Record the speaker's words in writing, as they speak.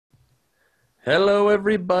Hello,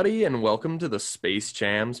 everybody, and welcome to the Space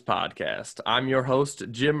Chams podcast. I'm your host,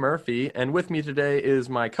 Jim Murphy, and with me today is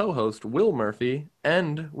my co-host, Will Murphy,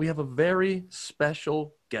 and we have a very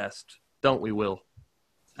special guest, don't we, Will?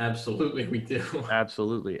 Absolutely, we do.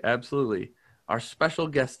 Absolutely. Our special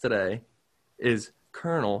guest today is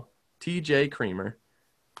Colonel T.J. Creamer,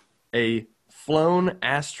 a flown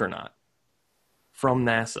astronaut from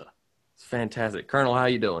NASA. It's fantastic. Colonel, how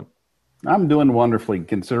you doing? I'm doing wonderfully,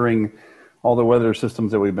 considering all the weather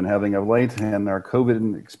systems that we've been having of late and our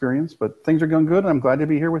COVID experience, but things are going good, and I'm glad to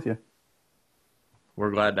be here with you. We're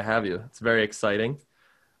glad to have you. It's very exciting.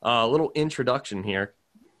 A little introduction here.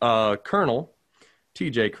 Colonel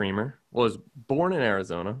T.J. Creamer was born in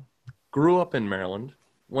Arizona, grew up in Maryland,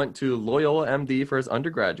 went to Loyola MD for his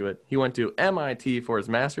undergraduate. He went to MIT for his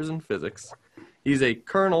master's in physics. He's a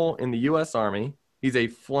colonel in the U.S. Army. He's a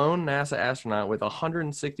flown NASA astronaut with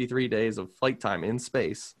 163 days of flight time in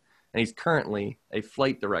space, and he's currently a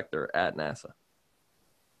flight director at NASA.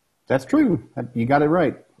 That's true. You got it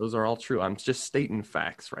right. Those are all true. I'm just stating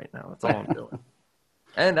facts right now. That's all I'm doing.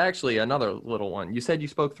 And actually, another little one. You said you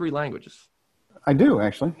spoke 3 languages. I do,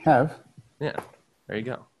 actually, have. Yeah, there you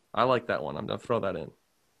go. I like that one. I'm going to throw that in.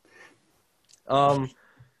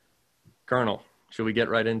 Colonel, should we get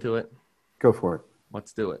right into it? Go for it.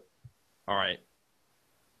 Let's do it. All right.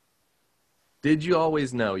 Did you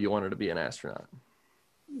always know you wanted to be an astronaut?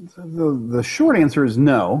 The short answer is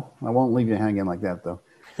no. I won't leave you hanging like that, though.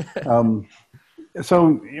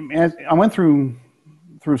 So as I went through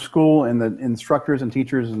school, and the instructors and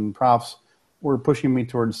teachers and profs were pushing me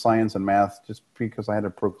towards science and math just because I had a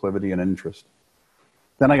proclivity and interest.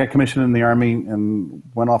 Then I got commissioned in the Army and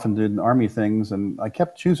went off and did Army things, and I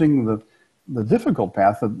kept choosing the difficult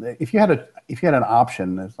path. If you had an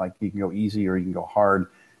option, it's like you can go easy or you can go hard.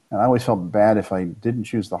 And I always felt bad if I didn't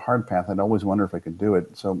choose the hard path. I'd always wonder if I could do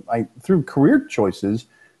it. So through career choices,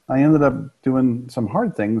 I ended up doing some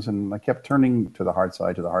hard things, and I kept turning to the hard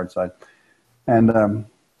side. And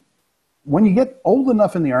when you get old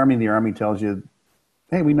enough in the Army tells you,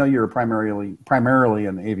 hey, we know you're primarily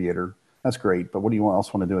an aviator. That's great, but what do you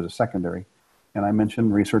else want to do as a secondary? And I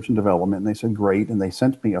mentioned research and development, and they said, great. And they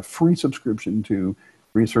sent me a free subscription to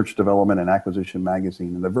Research, Development, and Acquisition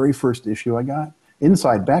magazine. And the very first issue I got,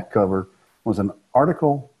 inside back cover, was an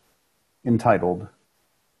article entitled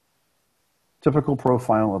Typical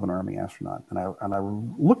Profile of an Army Astronaut. And I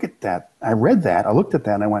look at that, I read that, I looked at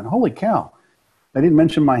that, and I went, holy cow. I didn't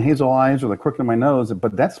mention my hazel eyes or the crook in my nose,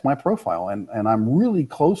 but that's my profile. And I'm really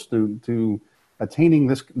close to attaining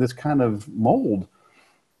this kind of mold.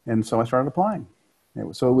 And so I started applying.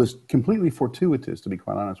 So it was completely fortuitous, to be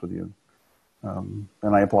quite honest with you. And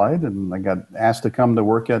I applied, and I got asked to come to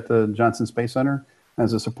work at the Johnson Space Center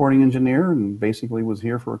as a supporting engineer, and basically was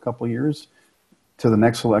here for a couple of years to the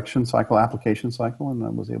next selection cycle, application cycle, and I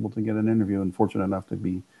was able to get an interview and fortunate enough to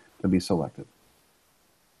be selected.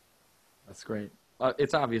 That's great.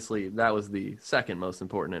 It's obviously that was the second most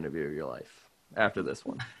important interview of your life after this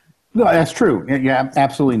one. No, that's true. Yeah,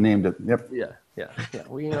 absolutely named it. Yep. Yeah.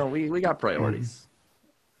 We got priorities.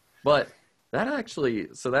 But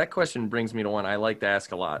that question brings me to one I like to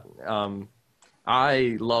ask a lot.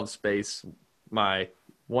 I love space. My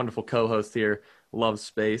wonderful co-host here loves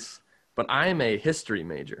space, but I'm a history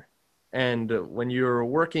major. And when you're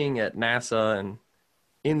working at NASA and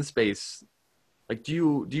in space, like,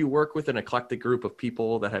 do you work with an eclectic group of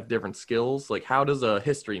people that have different skills? Like, how does a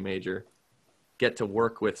history major get to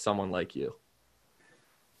work with someone like you?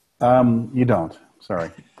 You don't.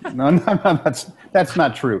 Sorry. No, that's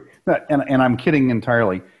not true. And I'm kidding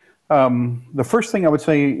entirely. The first thing I would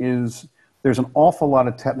say is there's an awful lot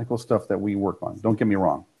of technical stuff that we work on. Don't get me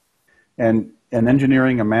wrong. And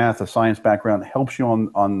engineering, a math, a science background helps you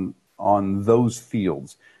on those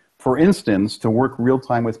fields. For instance, to work real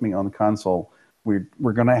time with me on the console, we're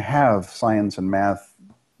going to have science and math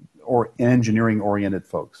or engineering oriented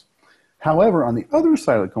folks. However, on the other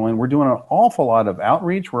side of the coin, we're doing an awful lot of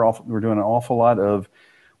outreach. We're doing an awful lot of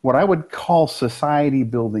what I would call society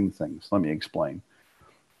building things. Let me explain.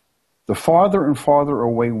 The farther and farther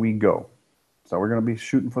away we go, so we're going to be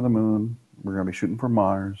shooting for the moon, we're going to be shooting for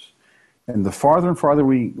Mars, and the farther and farther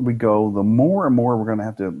we go, the more and more we're going to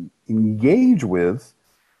have to engage with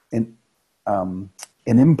an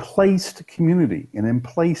emplaced community, an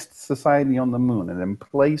emplaced society on the moon, an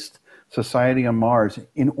emplaced society on Mars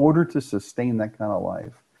in order to sustain that kind of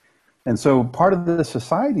life. And so part of the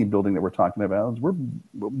society building that we're talking about is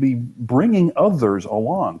we'll be bringing others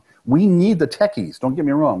along. We need the techies. Don't get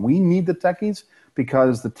me wrong. We need the techies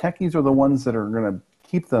because the techies are the ones that are going to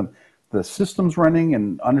keep the systems running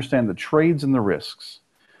and understand the trades and the risks.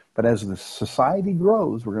 But as the society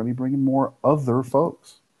grows, we're going to be bringing more other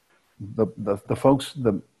folks. The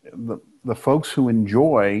folks who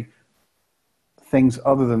enjoy things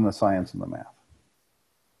other than the science and the math.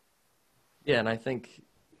 Yeah, and I think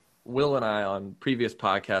Will and I on previous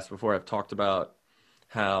podcasts before have talked about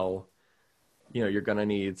how, you're going to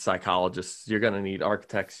need psychologists, you're going to need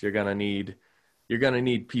architects, you're going to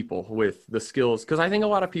need people with the skills. Because I think a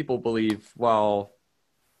lot of people believe, while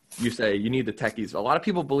you say you need the techies, a lot of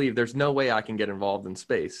people believe there's no way I can get involved in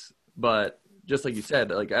space. But just like you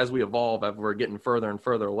said, like as we evolve, as we're getting further and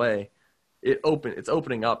further away, it's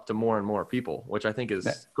opening up to more and more people, which I think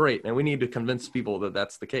is great. And we need to convince people that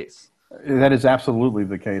that's the case. That is absolutely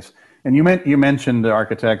the case. And you mentioned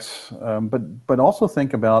architects, but also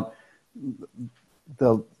think about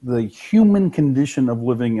the human condition of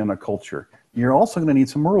living in a culture. You're also going to need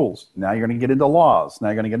some rules. Now you're going to get into laws. Now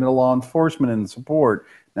you're going to get into law enforcement and support.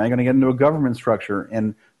 Now you're going to get into a government structure.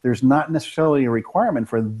 And there's not necessarily a requirement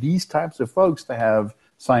for these types of folks to have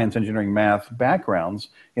science, engineering, math backgrounds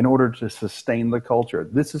in order to sustain the culture.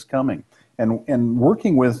 This is coming. And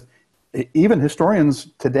working with even historians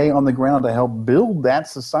today on the ground to help build that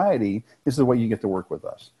society, this is the way you get to work with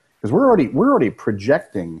us. Because we're already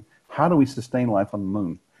projecting, how do we sustain life on the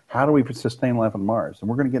moon? How do we sustain life on Mars? And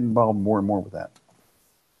we're going to get involved more and more with that.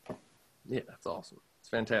 Yeah, that's awesome. It's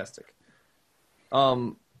fantastic.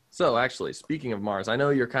 So actually, speaking of Mars, I know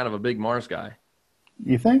you're kind of a big Mars guy.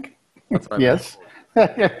 You think? That's what Yes.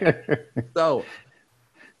 So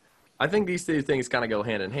I think these two things kind of go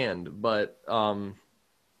hand in hand, but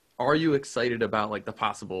are you excited about like the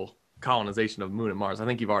possible colonization of Moon and Mars? I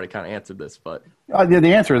think you've already kind of answered this, but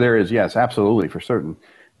the answer there is yes, absolutely, for certain.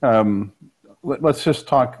 Let's just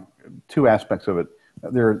talk two aspects of it.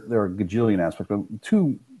 There are a gajillion aspects, but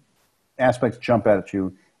two aspects jump out at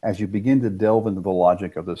you as you begin to delve into the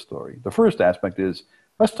logic of this story. The first aspect is,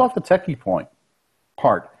 let's talk the techie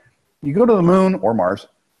part. You go to the moon or Mars,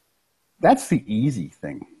 that's the easy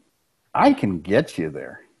thing. I can get you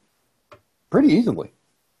there pretty easily.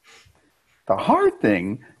 The hard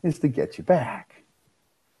thing is to get you back.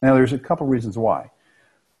 Now, there's a couple reasons why.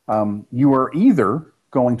 You are either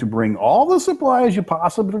going to bring all the supplies you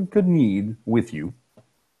possibly could need with you,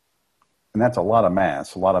 and that's a lot of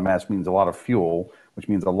mass. A lot of mass means a lot of fuel, which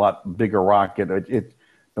means a lot bigger rocket.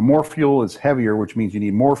 The more fuel is heavier, which means you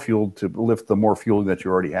need more fuel to lift the more fuel that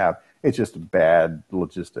you already have. It's just bad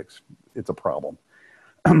logistics. It's a problem.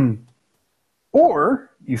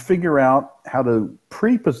 Or you figure out how to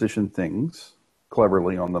pre-position things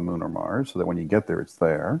cleverly on the moon or Mars so that when you get there, it's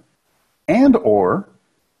there. And or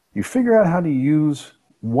you figure out how to use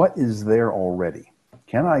what is there already.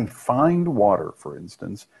 Can I find water, for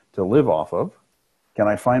instance, to live off of? Can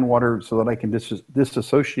I find water so that I can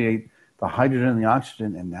disassociate the hydrogen and the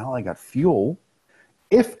oxygen, and now I got fuel?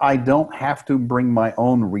 If I don't have to bring my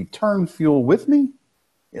own return fuel with me,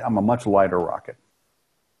 I'm a much lighter rocket.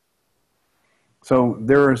 So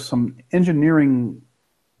there are some engineering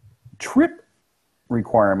trip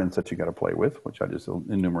requirements that you got to play with, which I just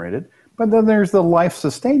enumerated. But then there's the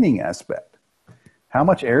life-sustaining aspect. How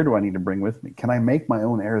much air do I need to bring with me? Can I make my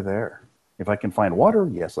own air there? If I can find water,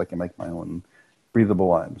 yes, I can make my own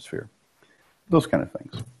breathable atmosphere. Those kind of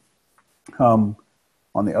things. On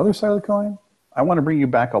the other side of the coin, I want to bring you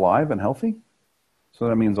back alive and healthy. So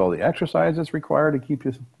that means all the exercise that's required to keep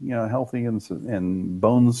you, healthy and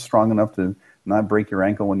bones strong enough to not break your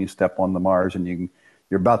ankle when you step on the Mars, and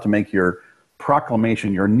you're about to make your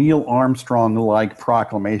proclamation, your Neil Armstrong-like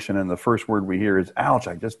proclamation, and the first word we hear is, ouch,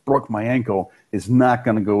 I just broke my ankle, is not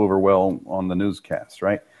going to go over well on the newscast,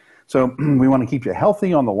 right? So we want to keep you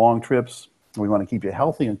healthy on the long trips. We want to keep you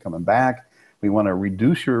healthy and coming back. We want to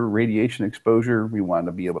reduce your radiation exposure. We want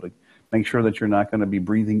to be able to make sure that you're not going to be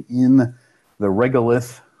breathing in the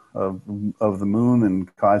regolith of the moon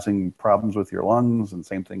and causing problems with your lungs, and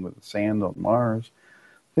same thing with the sand on Mars.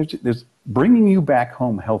 There's bringing you back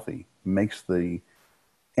home healthy makes the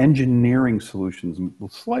engineering solutions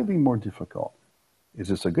slightly more difficult. Is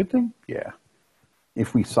this a good thing? Yeah.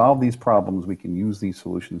 If we solve these problems, we can use these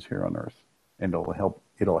solutions here on Earth, and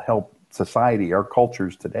it'll help society, our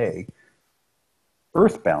cultures today,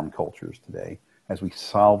 earthbound cultures today, as we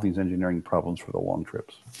solve these engineering problems for the long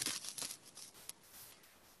trips.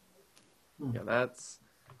 Yeah,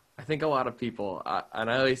 I think a lot of people,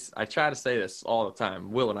 I try to say this all the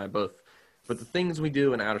time, Will and I both, but the things we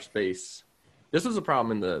do in outer space, this was a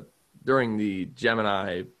problem during the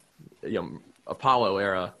Gemini, Apollo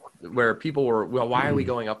era, where people were, well, why are we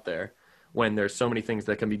going up there when there's so many things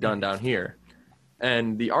that can be done down here?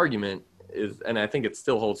 And the argument is, and I think it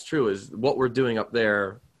still holds true, is what we're doing up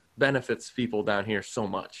there benefits people down here so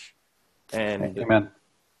much. And Amen.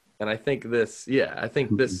 And I think this, yeah, I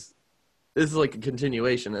think this is like a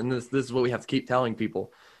continuation, and this is what we have to keep telling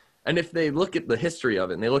people. And if they look at the history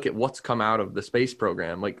of it and they look at what's come out of the space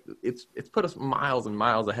program, like it's put us miles and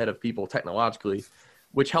miles ahead of people technologically,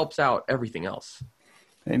 which helps out everything else.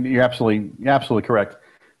 And you're absolutely correct.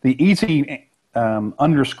 The easy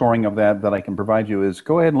underscoring of that I can provide you is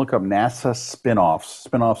go ahead and look up NASA spin-offs.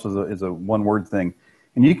 Spin-offs is a one-word thing.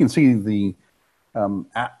 And you can see the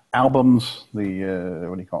albums, the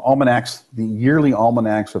what do you call almanacs, the yearly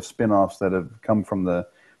almanacs of spin-offs that have come from the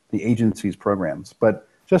agency's programs. But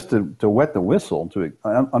just to wet the whistle, to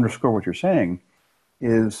underscore what you're saying,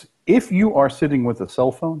 is if you are sitting with a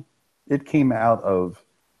cell phone, it came out of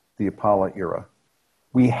the Apollo era.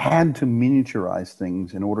 We had to miniaturize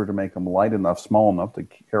things in order to make them light enough, small enough to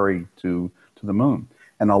carry to the moon.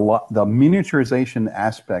 And the miniaturization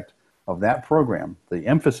aspect of that program, the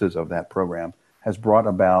emphasis of that program, has brought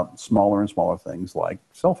about smaller and smaller things like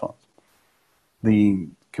cell phones. The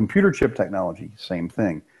computer chip technology, same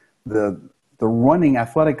thing. The running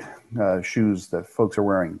athletic shoes that folks are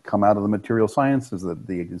wearing come out of the material sciences that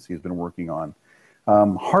the agency has been working on.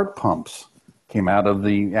 Heart pumps came out of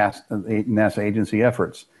the NASA agency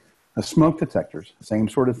efforts. The smoke detectors, same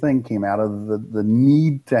sort of thing, came out of the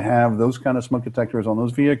need to have those kind of smoke detectors on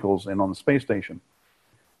those vehicles and on the space station.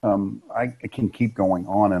 I can keep going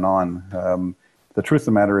on and on. The truth of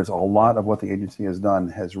the matter is a lot of what the agency has done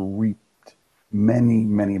has reaped many,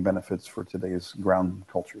 many benefits for today's ground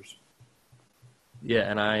cultures.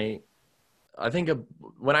 Yeah, and I think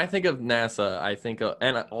when I think of NASA, I think of,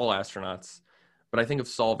 and all astronauts, but I think of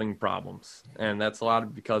solving problems. And that's a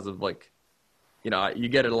lot because of like, you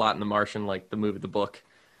get it a lot in The Martian, like the movie, the book,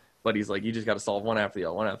 but he's like, you just got to solve one after the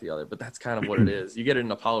other, one after the other. But that's kind of what it is. You get it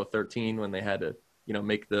in Apollo 13 when they had to,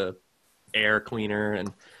 make the air cleaner and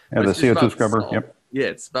the CO2 scrubber. Yep. Yeah,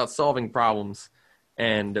 it's about solving problems.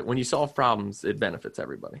 And when you solve problems, it benefits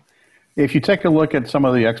everybody. If you take a look at some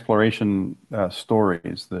of the exploration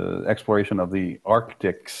stories, the exploration of the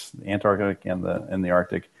Arctics, the Antarctic and the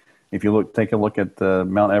Arctic, if you take a look at the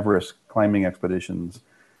Mount Everest climbing expeditions,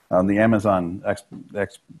 the Amazon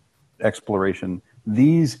exploration,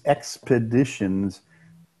 these expeditions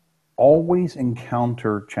always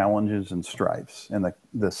encounter challenges and strifes, and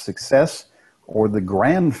the success or the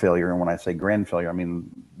grand failure. And when I say grand failure, I mean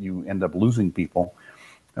you end up losing people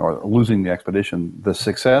or losing the expedition. The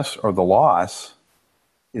success or the loss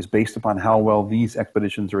is based upon how well these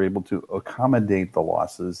expeditions are able to accommodate the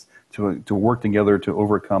losses, to work together to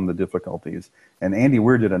overcome the difficulties. And Andy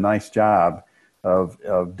Weir did a nice job of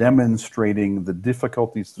demonstrating the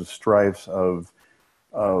difficulties, the strifes of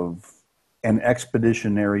an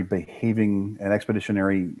expeditionary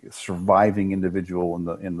surviving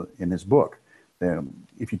individual in his book.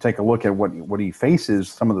 If you take a look at what he faces,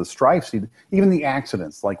 some of the strifes, even the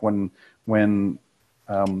accidents, like when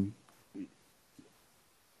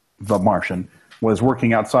the Martian was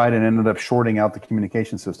working outside and ended up shorting out the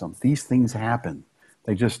communication system. These things happen.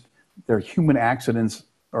 They're human accidents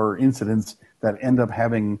or incidents that end up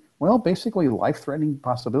having, well, basically life-threatening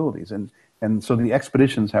possibilities. And so the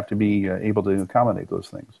expeditions have to be able to accommodate those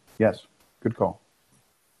things. Yes, good call.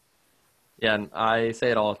 Yeah, and I say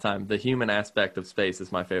it all the time. The human aspect of space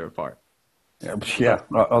is my favorite part. Yeah. It's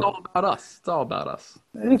all about us. It's all about us.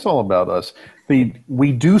 It's all about us.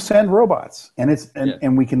 We do send robots,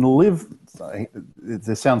 and we can live.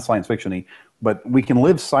 This sounds science fiction-y, but we can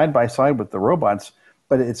live side by side with the robots.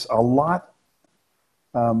 But it's a lot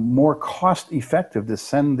more cost-effective to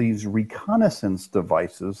send these reconnaissance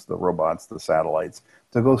devices, the robots, the satellites,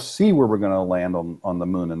 to go see where we're going to land on the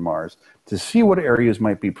moon and Mars, to see what areas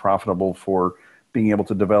might be profitable for being able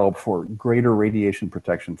to develop for greater radiation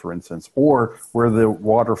protection, for instance, or where the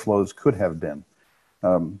water flows could have been.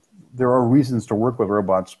 There are reasons to work with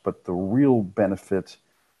robots, but the real benefit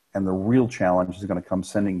and the real challenge is going to come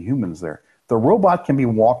sending humans there. The robot can be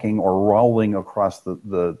walking or rolling across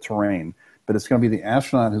the terrain, but it's going to be the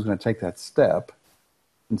astronaut who's going to take that step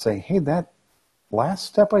and say, hey, that last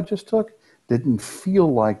step I just took didn't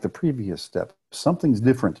feel like the previous step. Something's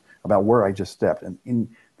different about where I just stepped. And in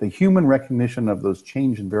the human recognition of those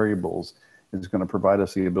change in variables is going to provide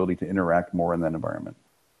us the ability to interact more in that environment.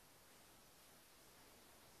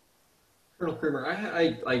 Colonel Kramer, I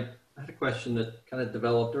had a question that kind of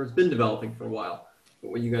developed, or it's been developing for a while,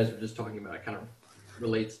 but what you guys were just talking about kind of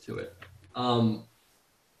relates to it. Do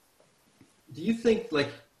you think, like,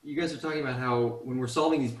 you guys are talking about how when we're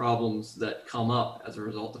solving these problems that come up as a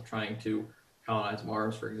result of trying to colonize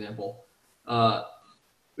Mars, for example,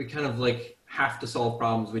 we kind of like have to solve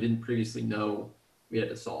problems we didn't previously know we had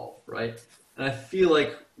to solve, right? And I feel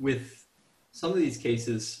like with some of these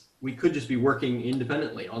cases, we could just be working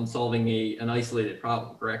independently on solving an isolated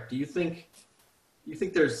problem, correct? Do you think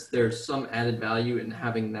there's some added value in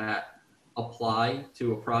having that apply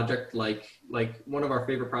to a project like one of our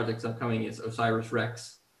favorite projects upcoming is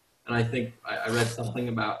OSIRIS-REx, and I think I read something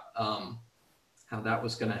about how that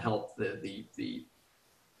was going to help the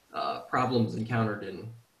problems encountered in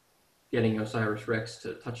getting OSIRIS-REx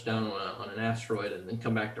to touch down on an asteroid and then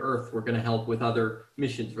come back to Earth were going to help with other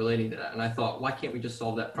missions relating to that. And I thought, why can't we just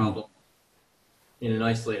solve that problem in an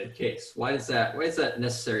isolated case? Why is that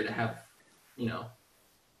necessary to have,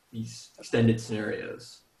 these extended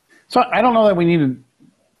scenarios? So I don't know that we needed.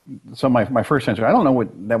 So my first answer, I don't know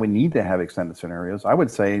that we need to have extended scenarios. I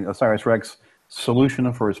would say OSIRIS-REx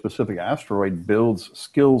solution for a specific asteroid builds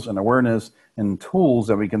skills and awareness and tools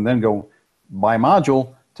that we can then go by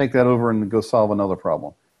module, take that over and go solve another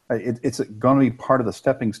problem. It's going to be part of the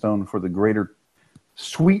stepping stone for the greater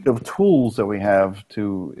suite of tools that we have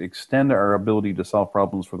to extend our ability to solve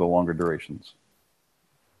problems for the longer durations.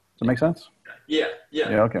 Does that make sense? Yeah.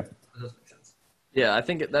 Yeah, okay. That does make sense. Yeah, I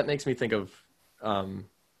think that makes me think of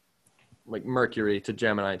like Mercury to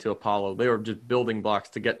Gemini to Apollo. They were just building blocks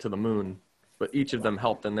to get to the moon, but each of them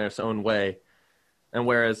helped in their own way. And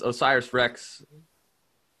whereas OSIRIS-REx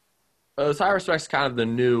kind of the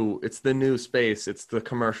new space, it's the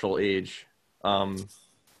commercial age.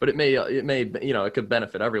 But it may, it could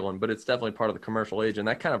benefit everyone, but it's definitely part of the commercial age. And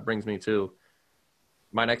that kind of brings me to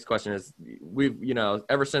my next question is we've,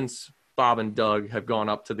 ever since Bob and Doug have gone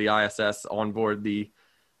up to the ISS on board the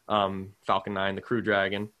Falcon 9, the Crew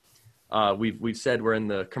Dragon, we've said we're in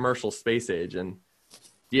the commercial space age. And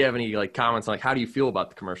do you have any comments on how do you feel about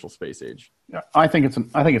the commercial space age? Yeah, I think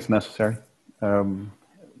it's necessary.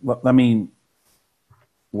 Let me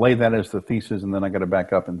lay that as the thesis, and then I got to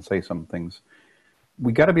back up and say some things.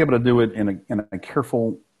 We got to be able to do it in a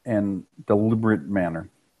careful and deliberate manner.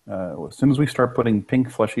 As soon as we start putting pink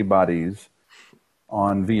fleshy bodies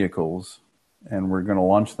on vehicles and we're going to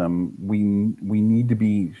launch them, we need to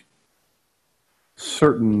be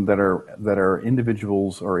certain that our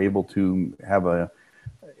individuals are able to have a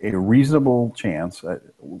reasonable chance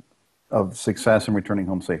of success in returning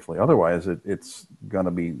home safely. Otherwise, it's going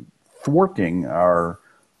to be thwarting our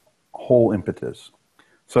whole impetus.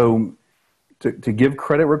 So to give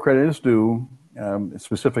credit where credit is due,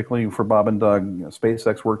 specifically for Bob and Doug,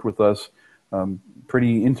 SpaceX worked with us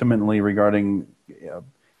pretty intimately regarding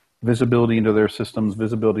visibility into their systems,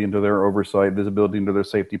 visibility into their oversight, visibility into their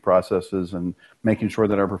safety processes, and making sure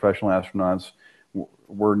that our professional astronauts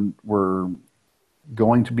were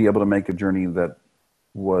going to be able to make a journey that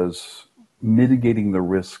was mitigating the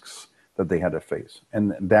risks that they had to face.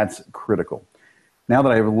 And that's critical. Now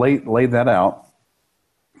that I've laid that out,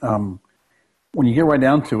 when you get right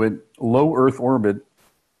down to it, low Earth orbit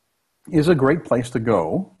is a great place to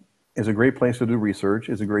go, is a great place to do research,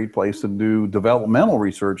 is a great place to do developmental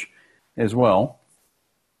research as well.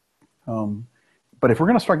 But if we're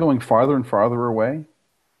going to start going farther and farther away,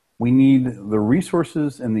 we need the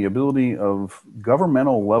resources and the ability of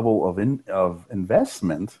governmental level of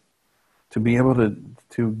investment to be able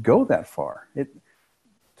to go that far.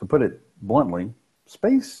 To put it bluntly,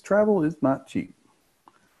 space travel is not cheap,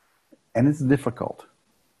 and it's difficult.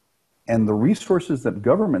 And the resources that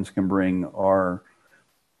governments can bring are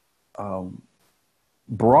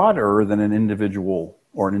broader than an individual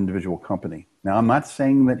or an individual company. Now, I'm not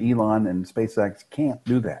saying that Elon and SpaceX can't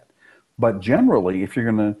do that. But generally, if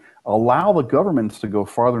you're going to allow the governments to go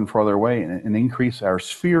farther and farther away and increase our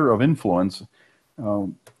sphere of influence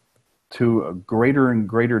to greater and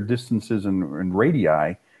greater distances and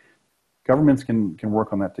radii, governments can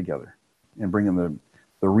work on that together and bring in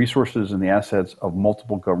the resources and the assets of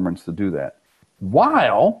multiple governments to do that,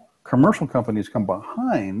 while commercial companies come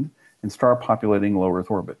behind and start populating low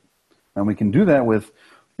Earth orbit. And we can do that with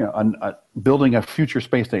building a future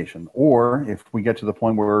space station, or if we get to the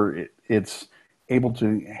point where it's able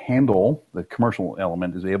to handle, the commercial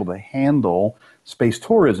element is able to handle space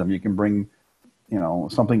tourism. You can bring,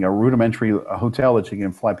 something, a rudimentary hotel that you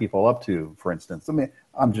can fly people up to, for instance. I mean,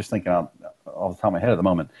 I'm just thinking out off the top of my head at the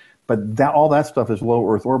moment. But all that stuff is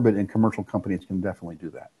low Earth orbit, and commercial companies can definitely do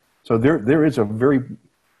that. So there is a very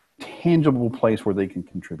tangible place where they can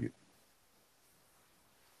contribute.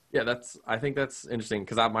 Yeah, I think that's interesting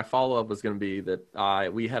because my follow-up was going to be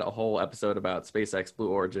that we had a whole episode about SpaceX, Blue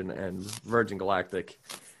Origin, and Virgin Galactic.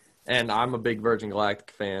 And I'm a big Virgin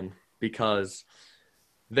Galactic fan because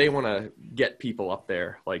they want to get people up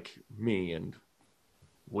there like me and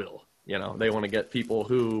Will. They want to get people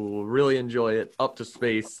who really enjoy it up to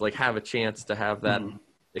space, have a chance to have that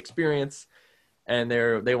experience. And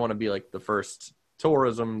they want to be the first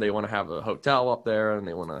tourism. They want to have a hotel up there, and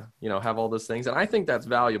they want to, you know, have all those things. And I think that's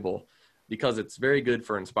valuable because it's very good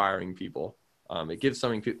for inspiring people. It gives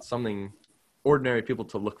something ordinary people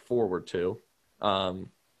to look forward to.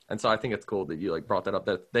 And so I think it's cool that you like brought that up,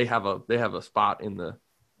 that they have a spot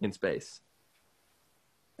in space.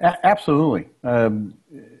 Absolutely.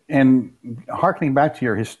 And harkening back to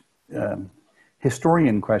your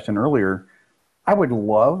historian question earlier, I would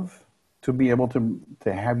love to be able to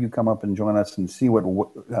have you come up and join us and see what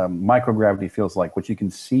microgravity feels like, what you can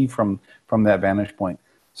see from that vantage point,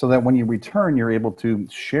 so that when you return, you're able to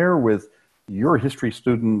share with your history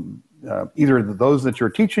student, either those that you're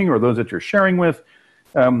teaching or those that you're sharing with,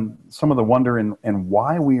 some of the wonder and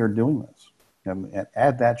why we are doing this, and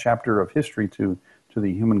add that chapter of history to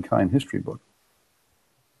the humankind history book.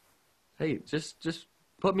 Hey, just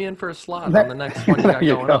put me in for a slot on the next one you got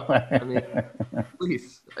going up. I mean,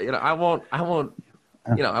 please, you know, I won't,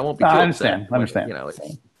 you know, I won't be. I understand. I understand. You know,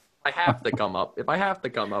 I have to come up. If I have to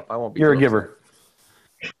come up, I won't be. You're a giver.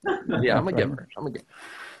 Yeah, I'm a giver.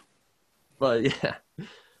 But yeah,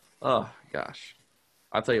 oh gosh,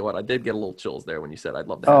 I'll tell you what, I did get a little chills there when you said I'd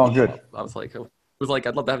love to have you come up. I was like, it was like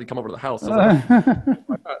I'd love to have you come over to the house.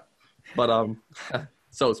 But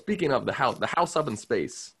so speaking of the house up in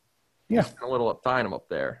space, yeah, a little uptime up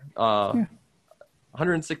there.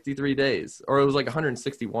 163 days, or it was like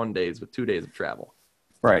 161 days with 2 days of travel.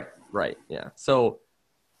 Right. Yeah. So,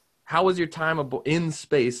 how was your time in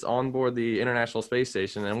space on board the International Space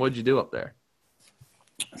Station, and what did you do up there?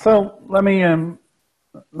 So let me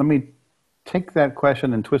take that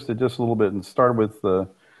question and twist it just a little bit and start with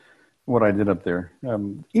what I did up there.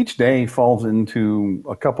 Each day falls into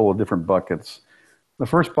a couple of different buckets. The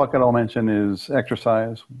first bucket I'll mention is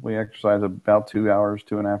exercise. We exercise about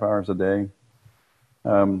 2.5 hours a day.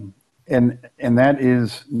 And that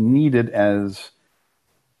is needed as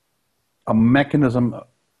a mechanism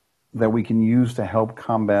that we can use to help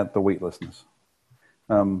combat the weightlessness.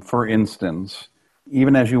 For instance,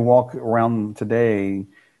 even as you walk around today,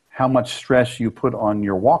 how much stress you put on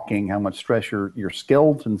your walking, how much stress your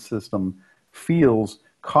skeleton system feels,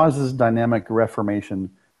 causes dynamic reformation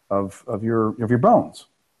of your bones.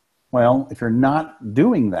 Well, if you're not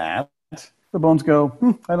doing that, the bones go,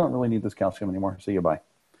 I don't really need this calcium anymore. See you, bye.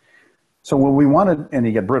 So what we wanted, and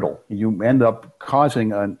you get brittle, you end up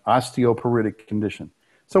causing an osteoporotic condition.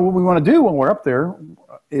 So what we want to do when we're up there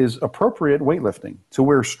is appropriate weightlifting. So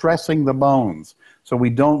we're stressing the bones so we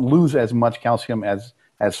don't lose as much calcium as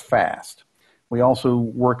fast. We also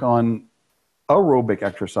work on aerobic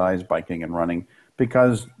exercise, biking and running,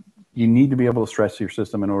 because you need to be able to stress your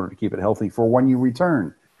system in order to keep it healthy for when you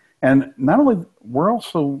return. And we're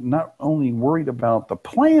also not only worried about the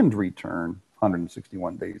planned return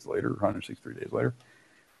 161 days later, 163 days later,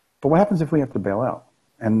 but what happens if we have to bail out?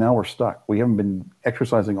 And now we're stuck. We haven't been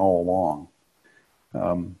exercising all along.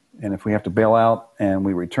 And if we have to bail out and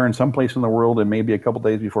we return someplace in the world and maybe a couple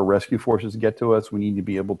days before rescue forces get to us, we need to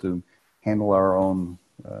be able to handle our own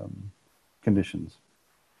conditions.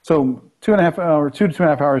 So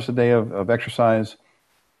 2.5 hours a day of exercise.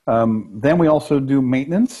 Then we also do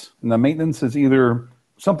maintenance. And the maintenance is either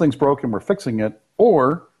something's broken, we're fixing it,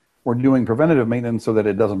 or we're doing preventative maintenance so that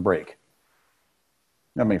it doesn't break.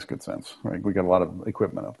 That makes good sense, right? We got a lot of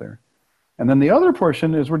equipment up there. And then the other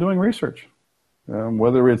portion is we're doing research.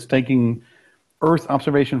 Whether it's taking Earth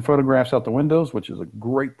observation photographs out the windows, which is a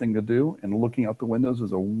great thing to do, and looking out the windows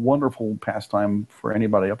is a wonderful pastime for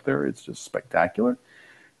anybody up there. It's just spectacular.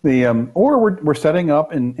 Or we're setting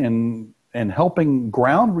up and helping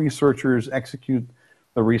ground researchers execute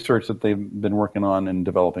the research that they've been working on and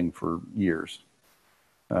developing for years.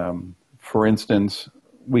 For instance,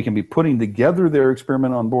 we can be putting together their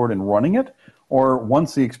experiment on board and running it, or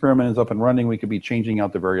once the experiment is up and running, we could be changing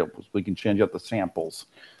out the variables. We can change out the samples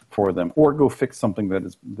for them, or go fix something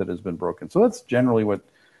that has been broken. So that's generally what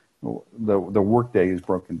the workday is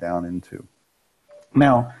broken down into.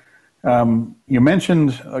 Now, you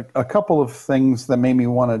mentioned a couple of things that made me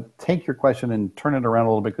want to take your question and turn it around a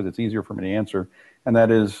little bit because it's easier for me to answer, and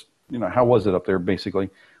that is, how was it up there, basically?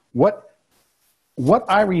 What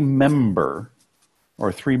I remember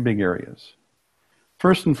are three big areas.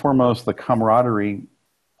 First and foremost, the camaraderie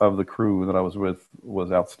of the crew that I was with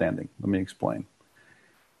was outstanding. Let me explain.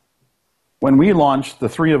 When we launched, the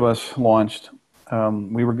three of us launched,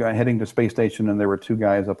 we were heading to space station, and there were two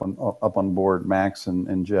guys up on board, Max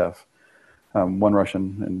and Jeff, one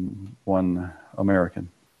Russian and one American.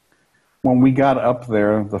 When we got up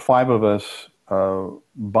there, the five of us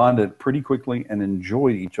bonded pretty quickly and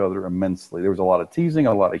enjoyed each other immensely. There was a lot of teasing,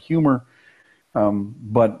 a lot of humor.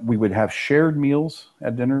 But we would have shared meals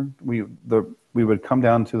at dinner. We would come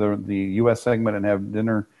down to the U.S. segment and have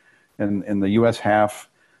dinner in the U.S. half.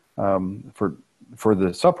 For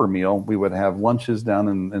the supper meal, we would have lunches down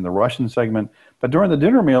in the Russian segment. But during the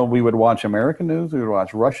dinner meal, we would watch American news. We would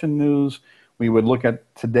watch Russian news. We would look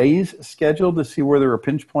at today's schedule to see where there were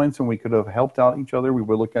pinch points and we could have helped out each other. We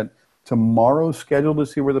would look at tomorrow's schedule to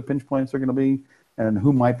see where the pinch points are going to be and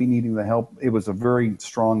who might be needing the help. It was a very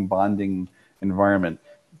strong bonding environment.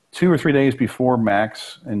 2 or 3 days before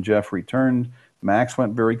Max and Jeff returned, Max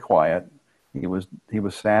went very quiet. He was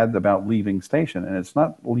sad about leaving station, and it's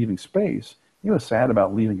not leaving space. He was sad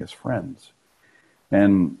about leaving his friends.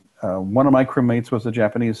 And one of my crewmates was a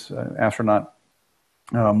Japanese astronaut.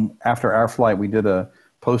 After our flight, we did a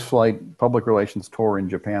post-flight public relations tour in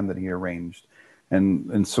Japan that he arranged. And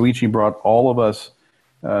Soichi brought all of us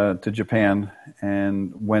to Japan.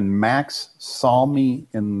 And when Max saw me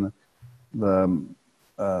in the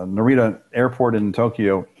Narita airport in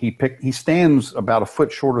Tokyo, he stands about a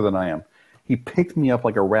foot shorter than I am. He picked me up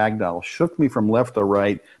like a rag doll, shook me from left to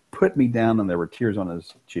right, put me down, and there were tears on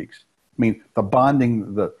his cheeks. I mean, the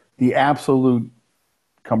bonding, the absolute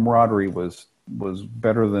camaraderie was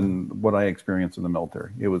better than what I experienced in the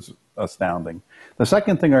military. It was astounding. The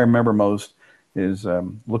second thing I remember most is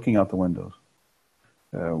looking out the windows.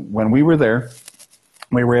 When we were there,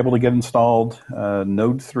 we were able to get installed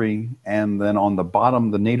Node 3, and then on the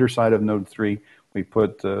bottom, the nadir side of Node 3, we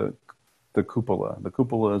put the cupola. The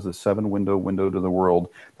cupola is a 7-window to the world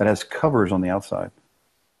that has covers on the outside.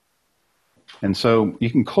 And so you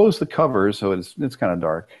can close the covers, so it's kind of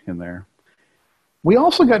dark in there. We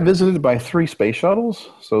also got visited by 3 space shuttles,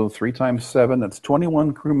 so 3 times 7, that's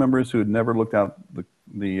 21 crew members who had never looked out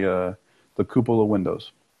the cupola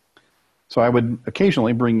windows. So I would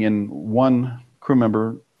occasionally bring in one crew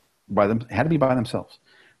member by them, it had to be by themselves,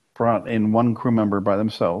 brought in one crew member by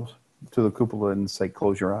themselves to the cupola and say,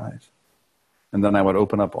 close your eyes. And then I would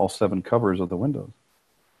open up all 7 covers of the windows.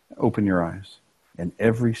 Open your eyes. And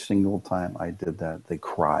every single time I did that, they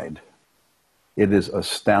cried. It is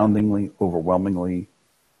astoundingly, overwhelmingly,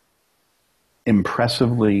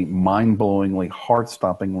 impressively, mind-blowingly,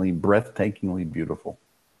 heart-stoppingly, breathtakingly beautiful.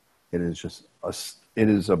 It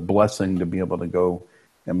is a blessing to be able to go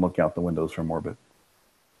and look out the windows from orbit.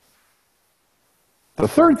 The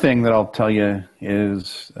third thing that I'll tell you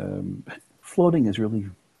is floating is really,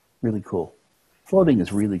 really cool. Floating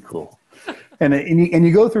is really cool. And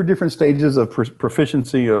you go through different stages of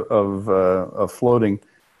proficiency of floating,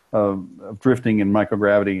 of drifting in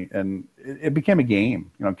microgravity, and it became a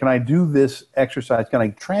game. You know, can I do this exercise? Can I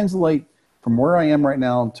translate from where I am right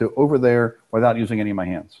now to over there without using any of my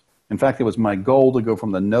hands? In fact, it was my goal to go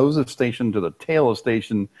from the nose of station to the tail of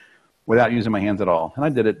station without using my hands at all. And I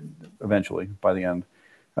did it eventually by the end.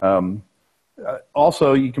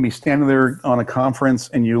 Also, you can be standing there on a conference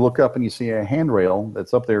and you look up and you see a handrail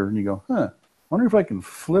that's up there and you go, I wonder if I can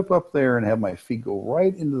flip up there and have my feet go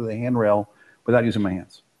right into the handrail without using my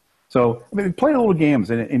hands. So, I mean, play little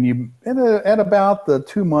games and you, at about the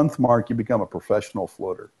 2-month mark, you become a professional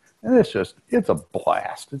floater. And it's a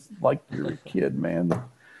blast. It's like you're a kid, man.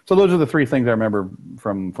 So those are the 3 things I remember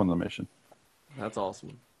from the mission. That's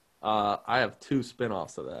awesome. I have 2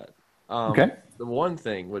 spin-offs of that. Okay. The one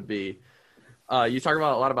thing would be, you talk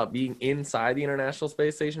about a lot about being inside the International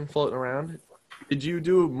Space Station, floating around. Did you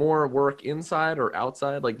do more work inside or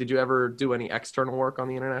outside? Like, did you ever do any external work on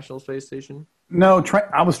the International Space Station? No,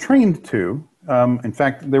 I was trained to. In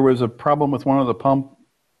fact, there was a problem with one of the pump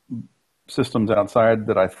systems outside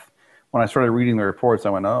that when I started reading the reports, I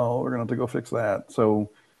went, we're going to have to go fix that. So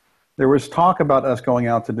there was talk about us going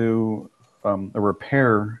out to do a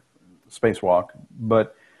repair spacewalk,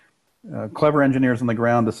 but clever engineers on the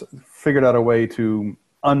ground figured out a way to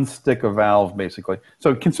unstick a valve, basically.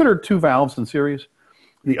 So consider 2 valves in series.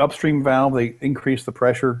 The upstream valve, they increased the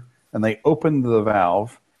pressure, and they opened the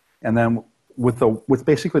valve, and then with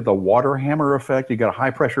basically the water hammer effect, you got a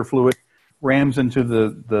high pressure fluid rams into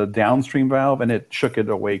the downstream valve, and it shook it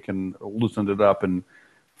awake and loosened it up and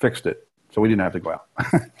fixed it. So we didn't have to go out.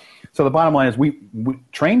 So the bottom line is we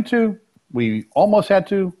trained to, we almost had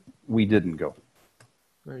to, we didn't go.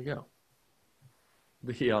 There you go.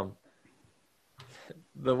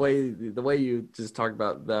 The way you just talked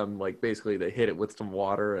about them, like basically they hit it with some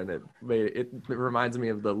water and it reminds me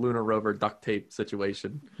of the lunar rover duct tape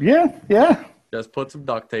situation. Yeah. Just put some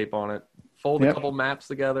duct tape on it, fold a couple maps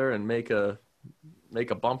together, and make a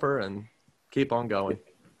bumper and keep on going.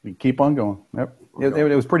 We keep on going. Yep.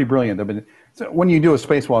 It was pretty brilliant. I mean, so when you do a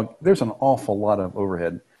spacewalk, there's an awful lot of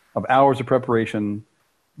overhead, of hours of preparation.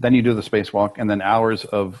 Then you do the spacewalk, and then hours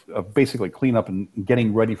of basically cleanup and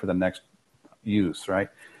getting ready for the next use, right?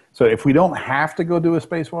 So if we don't have to go do a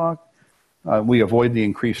spacewalk, we avoid the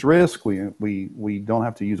increased risk. We don't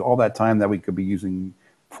have to use all that time that we could be using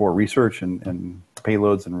for research and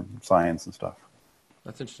payloads and science and stuff.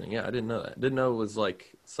 That's interesting. Yeah, I didn't know that. Didn't know it was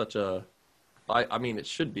like such a. I mean, it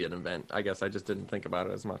should be an event. I guess I just didn't think about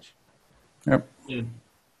it as much. Yep. Yeah.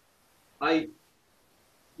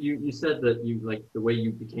 You said that you like the way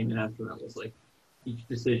you became an astronaut was like each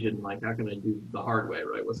decision, like how can I do the hard way,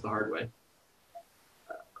 right? What's the hard way?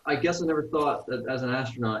 I guess I never thought that as an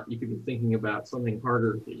astronaut you could be thinking about something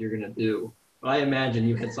harder that you're going to do. But I imagine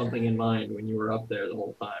you had something in mind when you were up there the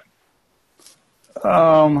whole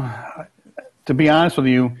time. To be honest with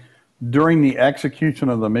you, during the execution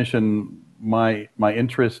of the mission, my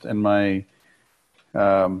interest and my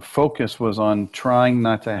focus was on trying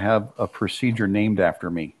not to have a procedure named after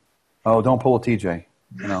me. Oh, don't pull a TJ,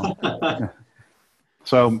 you know.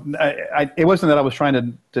 So it wasn't that I was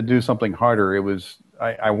trying to do something harder. It was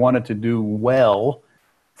I wanted to do well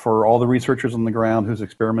for all the researchers on the ground whose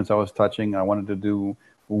experiments I was touching. I wanted to do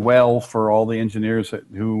well for all the engineers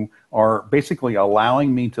who are basically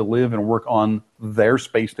allowing me to live and work on their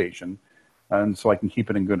space station, and so I can keep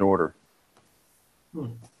it in good order.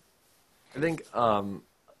 I think a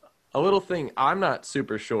little thing, I'm not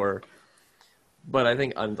super sure, but I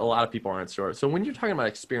think a lot of people aren't sure. So when you're talking about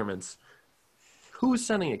experiments, who's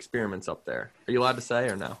sending experiments up there? Are you allowed to say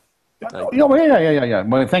or no? Yeah.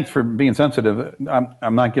 Well, thanks for being sensitive.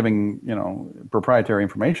 I'm not giving proprietary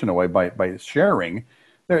information away by sharing.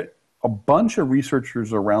 There, a bunch of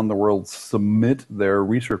researchers around the world submit their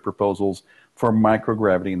research proposals for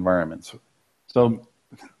microgravity environments. So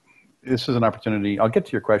this is an opportunity. I'll get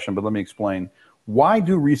to your question, but let me explain. Why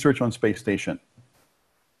do research on space station?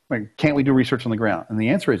 Like, can't we do research on the ground? And the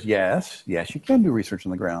answer is yes. Yes, you can do research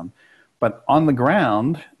on the ground. But on the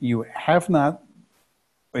ground, you have not,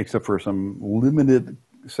 except for some limited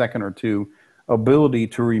second or two, ability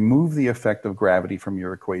to remove the effect of gravity from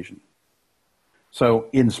your equation. So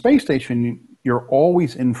in space station, you're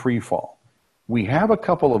always in free fall. We have a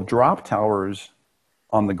couple of drop towers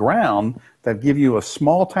on the ground that give you a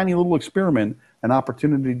small, tiny little experiment, an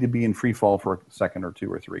opportunity to be in free fall for a second or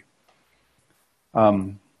two or three.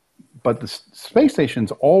 But the space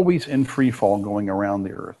station's always in free fall going around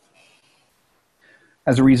the Earth.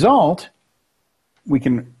 As a result, we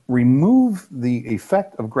can remove the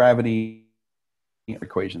effect of gravity in the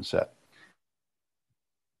equation set.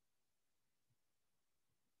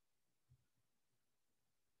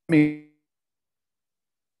 And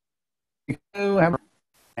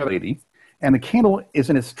the candle is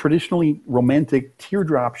in its traditionally romantic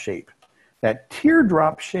teardrop shape. That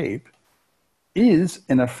teardrop shape is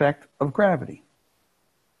an effect of gravity.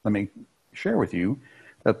 Let me share with you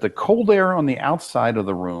that the cold air on the outside of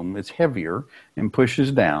the room is heavier and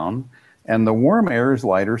pushes down, and the warm air is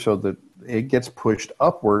lighter so that it gets pushed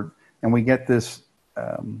upward, and we get this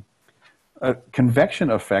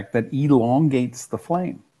convection effect that elongates the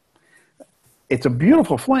flame. It's a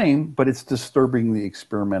beautiful flame, but it's disturbing the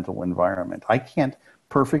experimental environment. I can't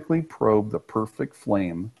perfectly probe the perfect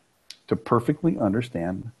flame to perfectly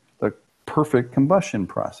understand the perfect combustion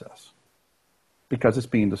process because it's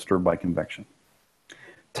being disturbed by convection.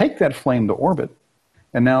 Take that flame to orbit,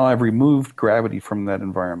 and now I've removed gravity from that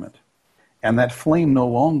environment. And that flame no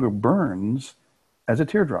longer burns as a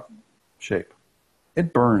teardrop shape.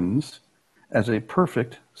 It burns as a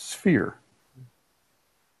perfect sphere.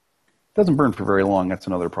 It doesn't burn for very long, that's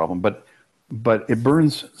another problem, but it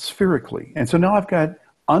burns spherically. And so now I've got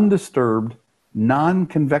undisturbed,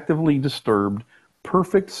 non-convectively disturbed,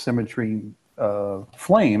 perfect symmetry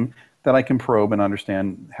flame that I can probe and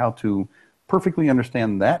understand how to perfectly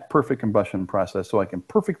understand that perfect combustion process so I can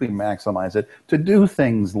perfectly maximize it to do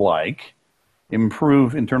things like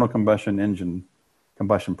improve internal combustion engine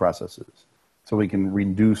combustion processes. So we can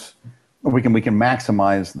reduce, we can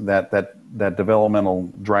maximize that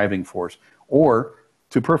developmental driving force, or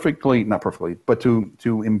to not perfectly, but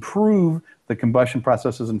to improve the combustion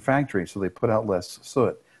processes in factories so they put out less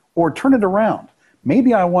soot, or turn it around.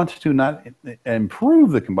 Maybe I want to not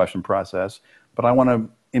improve the combustion process, but I want to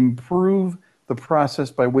improve the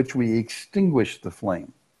process by which we extinguish the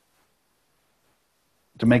flame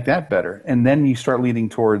to make that better. And then you start leading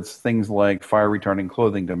towards things like fire retardant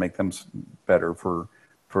clothing to make them better for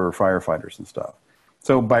firefighters and stuff.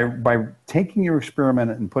 So by taking your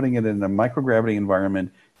experiment and putting it in a microgravity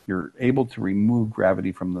environment, you're able to remove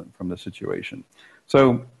gravity from the situation.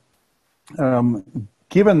 So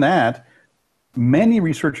given that, many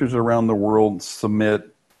researchers around the world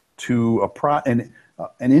submit to an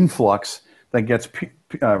influx that gets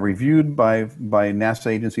reviewed by NASA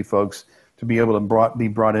agency folks to be able to be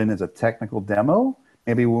brought in as a technical demo.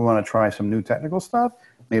 Maybe we want to try some new technical stuff.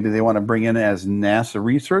 Maybe they want to bring in as NASA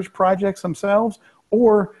research projects themselves,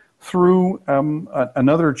 or through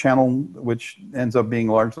another channel, which ends up being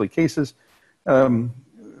largely cases,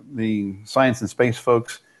 the science and space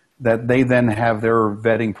folks, that they then have their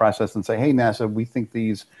vetting process and say, hey, NASA, we think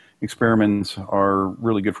these experiments are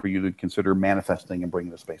really good for you to consider manifesting and bringing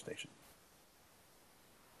to the space station.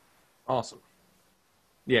 Awesome.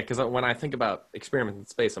 Yeah, because when I think about experiments in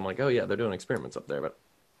space, I'm like, oh yeah, they're doing experiments up there, but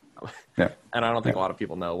Yeah. and I don't think a lot of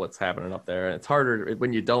people know what's happening up there. And it's harder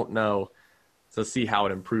when you don't know to see how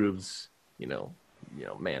it improves,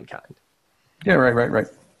 mankind. Yeah, right.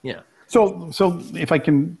 Yeah. So if I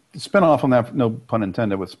can spin off on that, no pun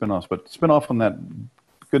intended with spin-offs, but spin off on that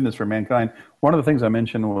goodness for mankind, one of the things I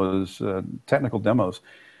mentioned was technical demos.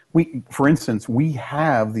 For instance, we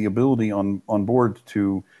have the ability on board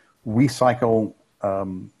to recycle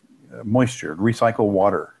moisture, recycle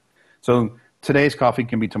water. So today's coffee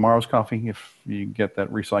can be tomorrow's coffee if you get that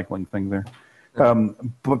recycling thing there.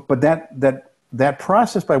 But that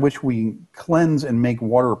process by which we cleanse and make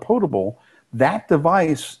water potable, that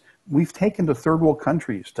device we've taken to third world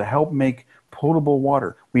countries to help make potable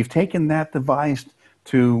water. We've taken that device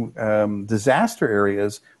to disaster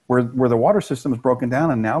areas where the water system is broken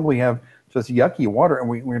down, and now we have just yucky water, and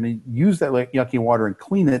we're going to use that yucky water and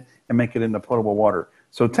clean it and make it into potable water.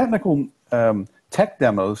 So technical tech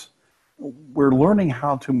demos, we're learning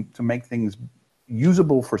how to make things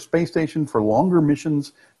usable for space station, for longer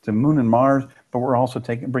missions to Moon and Mars, but we're also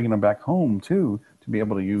bringing them back home too to be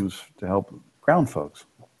able to use to help ground folks.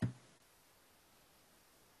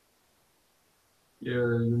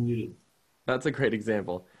 You're muted. That's a great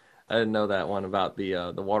example. I didn't know that one about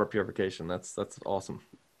the water purification. That's awesome.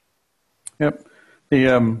 Yep.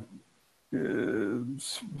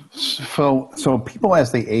 So people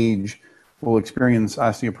as they age will experience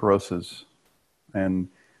osteoporosis, and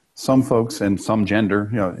some folks and some gender,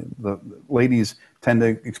 the ladies tend to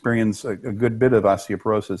experience a good bit of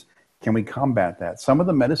osteoporosis. Can we combat that? Some of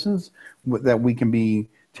the medicines that we can be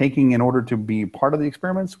taking in order to be part of the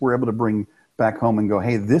experiments, we're able to bring back home and go,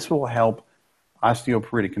 hey, this will help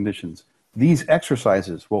osteoporotic conditions. These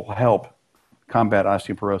exercises will help combat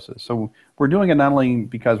osteoporosis. So we're doing it not only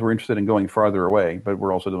because we're interested in going farther away, but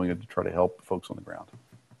we're also doing it to try to help folks on the ground.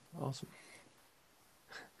 Awesome.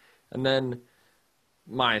 And then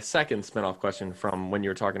my second spinoff question from when you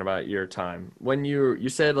were talking about your time, when you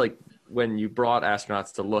said like when you brought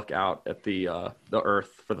astronauts to look out at the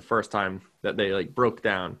Earth for the first time that they like broke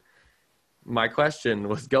down, my question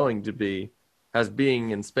was going to be, has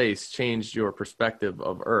being in space changed your perspective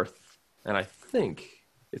of Earth? And I think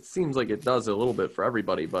it seems like it does a little bit for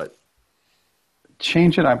everybody, but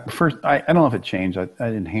change it. I don't know if it changed. I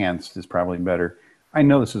enhanced is probably better. I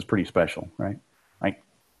know this is pretty special, right?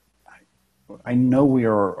 I know we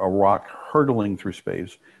are a rock hurtling through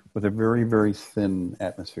space with a very, very thin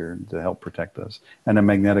atmosphere to help protect us and a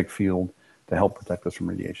magnetic field to help protect us from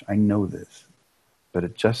radiation. I know this, but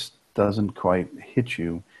it just doesn't quite hit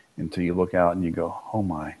you until you look out and you go, oh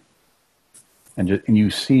my. And you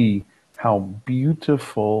see how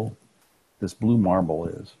beautiful this blue marble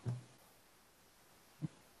is.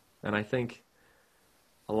 And I think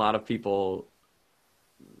a lot of people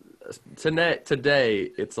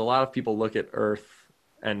today, it's a lot of people look at Earth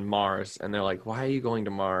and Mars and they're like, why are you going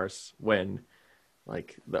to Mars when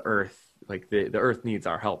like the Earth needs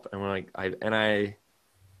our help? And we're like, I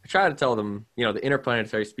try to tell them, the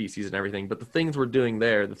interplanetary species and everything, but the things we're doing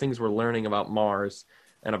there, the things we're learning about Mars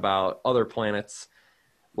and about other planets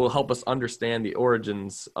will help us understand the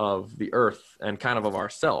origins of the Earth and kind of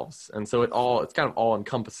ourselves. And so it's kind of all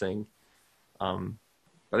encompassing. But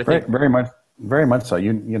I think very much so.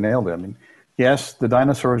 You nailed it. I mean, yes, the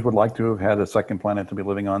dinosaurs would like to have had a second planet to be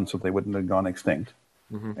living on so they wouldn't have gone extinct.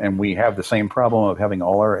 Mm-hmm. And we have the same problem of having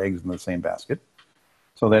all our eggs in the same basket.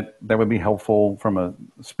 So that would be helpful from a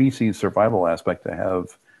species survival aspect to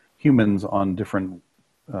have humans on different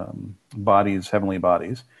bodies, heavenly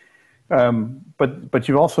bodies. But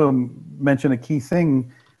you also mentioned a key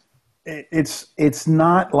thing. It's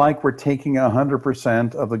not like we're taking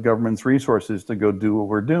 100% of the government's resources to go do what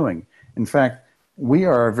we're doing. In fact, we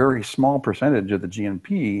are a very small percentage of the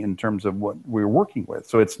GNP in terms of what we're working with.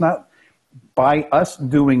 So it's not by us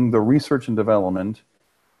doing the research and development,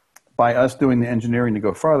 by us doing the engineering to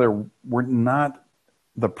go farther, we're not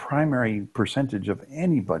the primary percentage of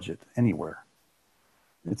any budget anywhere.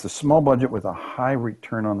 It's a small budget with a high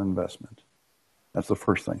return on investment. That's the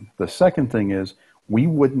first thing. The second thing is we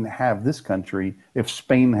wouldn't have this country if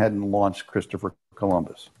Spain hadn't launched Christopher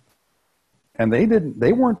Columbus. And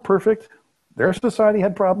they weren't perfect. Their society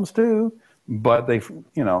had problems too, but they,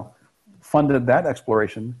 funded that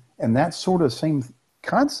exploration. And that sort of same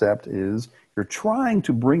concept is you're trying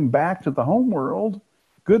to bring back to the home world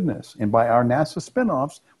goodness. And by our NASA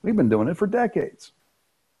spinoffs, we've been doing it for decades.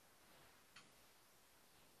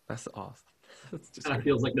 That's awesome. That's just Kind of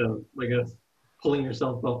feels like a pulling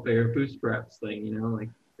yourself up by your bootstraps thing, like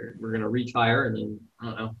we're gonna reach higher, and then I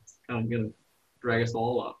don't know, it's kind of gonna drag us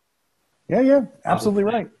all up. Yeah, absolutely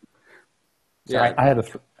right. So Yeah,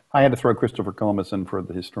 I had to throw Christopher Columbus in for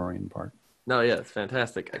the historian part. no, yeah, it's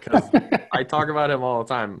fantastic because I talk about him all the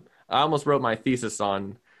time. I almost wrote my thesis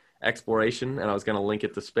on exploration, and I was going to link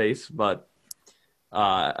it to space, but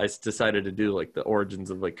I decided to do like the origins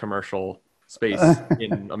of like commercial space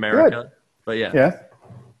in America. Good. But yeah,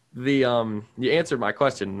 Yeah. you answered my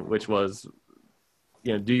question, which was,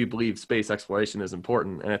 do you believe space exploration is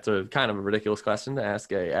important? And it's a kind of a ridiculous question to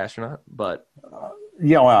ask a astronaut, but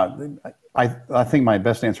Yeah, well, I think my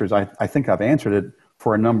best answer is I think I've answered it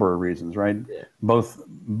for a number of reasons, right? Yeah.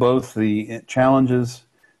 Both the challenges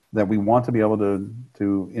that we want to be able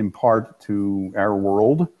to impart to our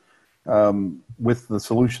world, with the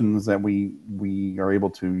solutions that we are able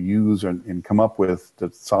to use and come up with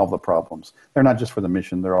to solve the problems. They're not just for the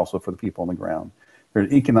mission; they're also for the people on the ground.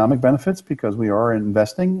 There's economic benefits because we are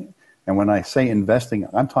investing, and when I say investing,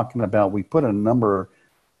 I'm talking about we put a number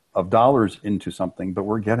of dollars into something, but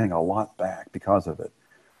we're getting a lot back because of it.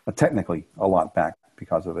 Technically, a lot back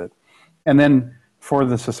because of it. And then for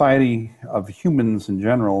the society of humans in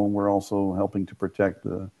general, we're also helping to protect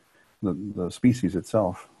the species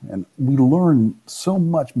itself. And we learn so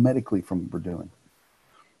much medically from what we're doing.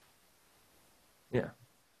 yeah.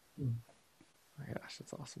 Oh my gosh,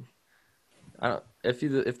 that's awesome.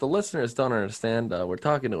 If the listeners don't understand, we're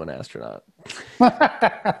talking to an astronaut.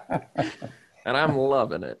 And I'm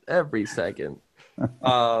loving it every second.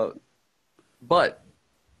 But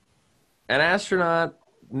an astronaut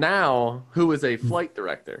now who is a flight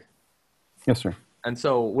director. Yes, sir. And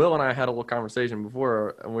so Will and I had a little conversation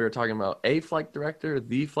before, and we were talking about a flight director,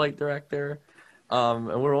 the flight director. And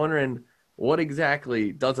we were wondering, what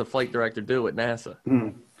exactly does a flight director do at NASA?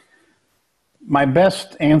 My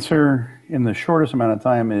best answer in the shortest amount of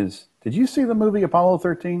time is, did you see the movie Apollo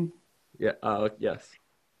 13? Yeah. Yes.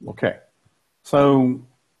 Okay. So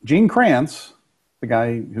Gene Kranz, the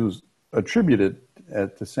guy who's attributed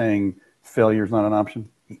to saying failure is not an option,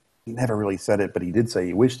 he never really said it, but he did say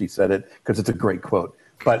he wished he said it because it's a great quote.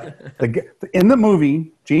 But in the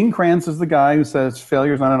movie, Gene Kranz is the guy who says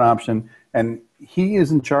failure is not an option, and he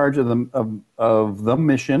is in charge of the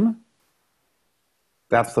mission.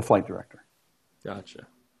 That's the flight director. Gotcha.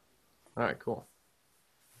 All right, cool.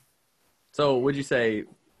 So would you say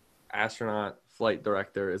astronaut, flight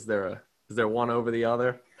director, is there one over the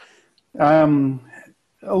other?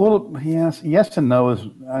 A little, yes and no.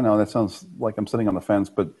 I know that sounds like I'm sitting on the fence,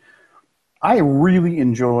 but I really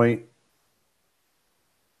enjoy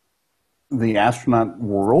the astronaut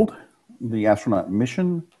world, the astronaut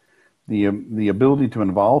mission, the ability to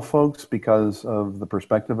involve folks because of the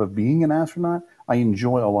perspective of being an astronaut. I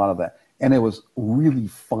enjoy a lot of that, and it was really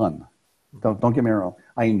fun. Don't get me wrong.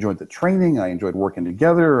 I enjoyed the training. I enjoyed working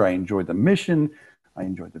together. I enjoyed the mission. I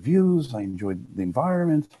enjoyed the views. I enjoyed the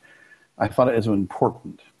environment. I thought it was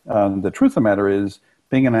important. The truth of the matter is,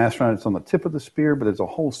 being an astronaut, it's on the tip of the spear, but there's a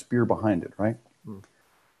whole spear behind it, right?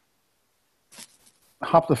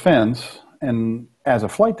 Hop the fence, and as a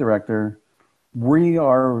flight director, we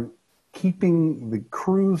are keeping the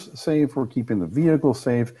crews safe. We're keeping the vehicle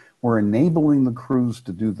safe. We're enabling the crews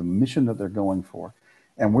to do the mission that they're going for.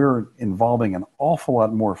 And we're involving an awful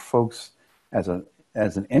lot more folks as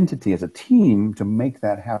an entity, as a team, to make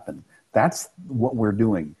that happen. That's what we're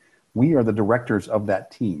doing. We are the directors of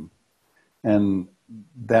that team. And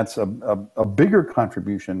that's a bigger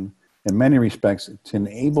contribution in many respects to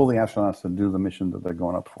enable the astronauts to do the mission that they're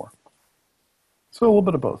going up for. So a little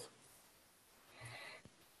bit of both.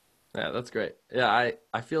 Yeah, that's great. Yeah,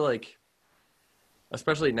 I feel like,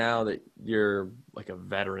 especially now that you're like a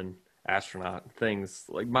veteran astronaut, things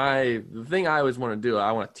like the thing I always want to do,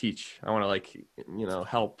 I want to teach. I want to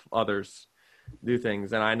help others do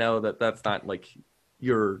things. And I know that that's not like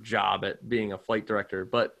your job at being a flight director,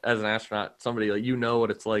 but as an astronaut, somebody like, what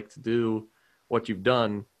it's like to do what you've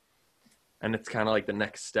done. And it's kind of like the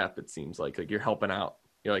next step. It seems like you're helping out.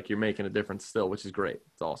 You're making a difference still, which is great.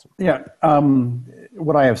 It's awesome. Yeah.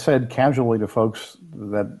 What I have said casually to folks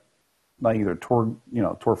that I either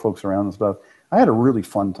tour folks around and stuff, I had a really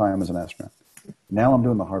fun time as an astronaut. Now I'm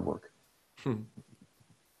doing the hard work.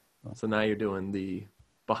 So now you're doing the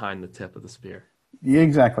behind the tip of the spear. Yeah,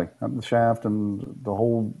 exactly. The shaft and the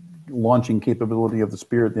whole launching capability of the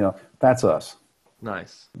Spirit, that's us.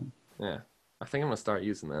 Nice. Yeah. I think I'm gonna start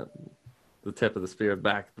using that. The tip of the spear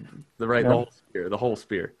back, the Yeah. whole spear, the whole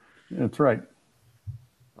spear. That's right.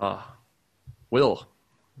 Will,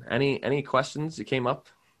 any questions you came up?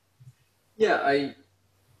 Yeah,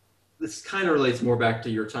 this kind of relates more back to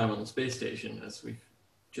your time on the space station, as we've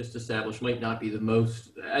just established, might not be the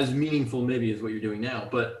most as meaningful maybe as what you're doing now.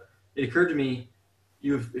 But it occurred to me,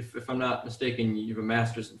 if I'm not mistaken, you have a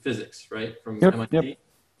master's in physics, right, from Yep. MIT.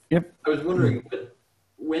 Yep. I was wondering,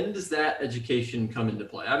 when does that education come into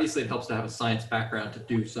play? Obviously, it helps to have a science background to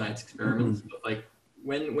do science experiments, but like,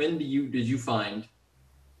 when did you find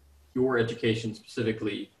your education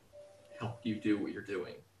specifically helped you do what you're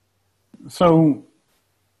doing? So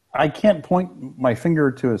I can't point my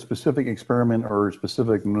finger to a specific experiment or a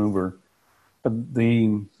specific maneuver, but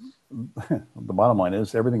the bottom line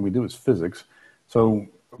is everything we do is physics. So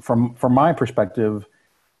from my perspective,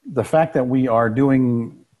 the fact that we are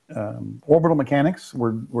doing orbital mechanics,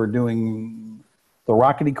 we're doing the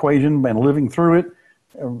rocket equation and living through it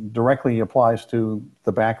directly applies to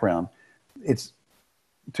the background. It's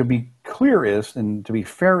to be clearest and to be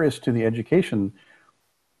fairest to the education,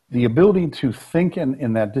 the ability to think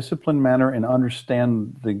in that disciplined manner and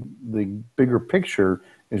understand the bigger picture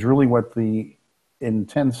is really what the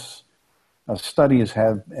intense studies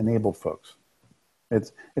have enabled folks.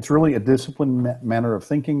 It's really a disciplined manner of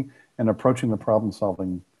thinking and approaching the problem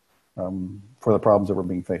solving for the problems that we're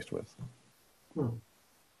being faced with.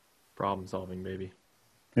 Problem solving, baby.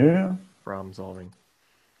 Yeah. Problem solving.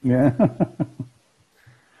 Yeah.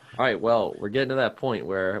 All right, well, we're getting to that point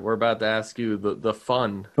where we're about to ask you the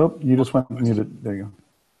fun. Oh, you just went muted. There you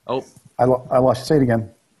Oh, go. I lost you. Say it again.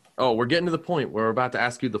 oh, we're getting to the point where we're about to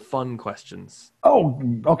ask you the fun questions. Oh,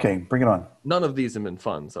 okay. Bring it on. None of these have been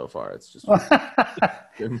fun so far. It's just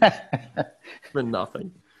been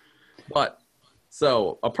nothing. But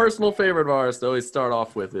so a personal favorite of ours to always start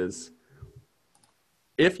off with is,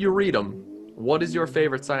 if you read them, what is your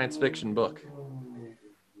favorite science fiction book?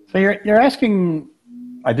 So you're asking.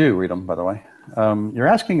 I do read them, by the way. You're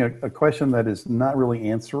asking a question that is not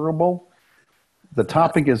really answerable. The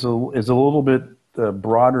topic is a little bit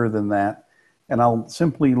broader than that, and I'll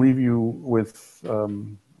simply leave you with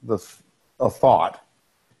a thought.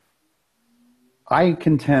 I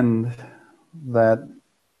contend that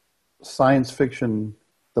science fiction,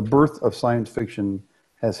 the birth of science fiction,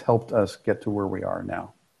 has helped us get to where we are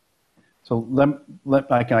now. So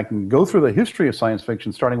I can go through the history of science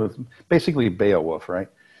fiction, starting with basically Beowulf, right?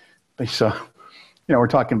 So, we're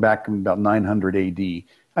talking back in about 900 AD.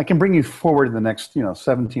 I can bring you forward in the next,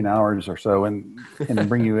 17 hours or so, and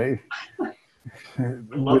bring you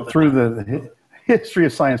through the history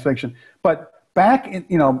of science fiction. But back in,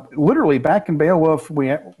 literally back in Beowulf,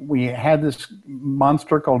 we had this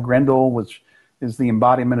monster called Grendel, which is the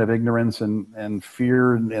embodiment of ignorance and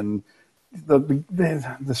fear, and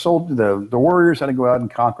the warriors had to go out and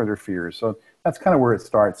conquer their fears. So that's kind of where it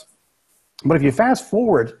starts. But if you fast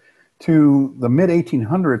forward to the mid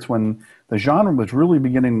 1800s, when the genre was really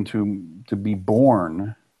beginning to be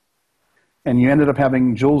born, and you ended up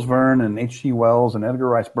having Jules Verne and H.G. Wells and Edgar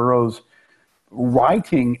Rice Burroughs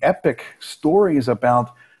writing epic stories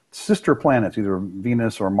about sister planets, either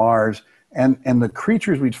Venus or Mars, and the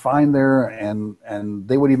creatures we'd find there, and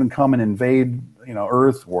they would even come and invade,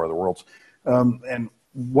 Earth, War of the Worlds, and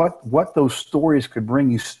what those stories could bring.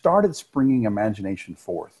 You started springing imagination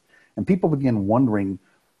forth, and people began wondering,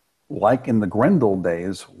 like in the Grendel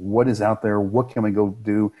days, what is out there? What can we go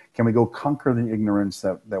do? Can we go conquer the ignorance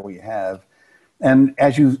that we have? And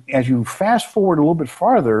as you fast forward a little bit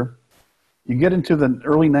farther, you get into the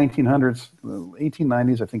early 1900s,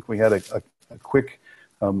 1890s. I think we had a quick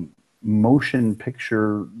motion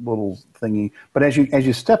picture little thingy. But as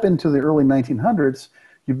you step into the early 1900s,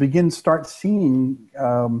 you start seeing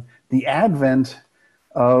the advent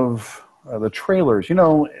of the trailers.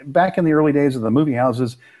 Back in the early days of the movie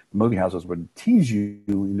houses would tease you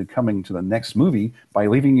into coming to the next movie by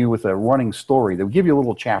leaving you with a running story. They would give you a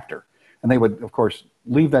little chapter, and they would, of course,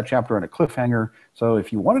 leave that chapter on a cliffhanger. So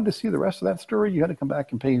if you wanted to see the rest of that story, you had to come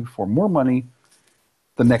back and pay for more money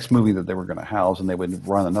the next movie that they were going to house, and they would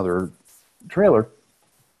run another trailer.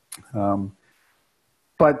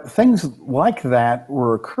 But things like that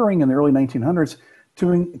were occurring in the early 1900s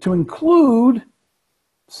to include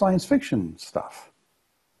science fiction stuff.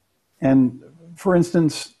 And for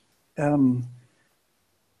instance,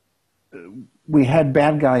 we had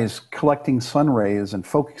bad guys collecting sun rays and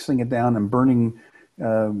focusing it down and burning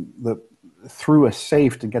through a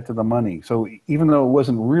safe to get to the money. So even though it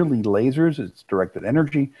wasn't really lasers, it's directed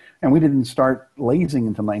energy, and we didn't start lasing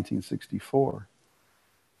until 1964.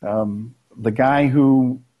 The guy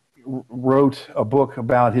who wrote a book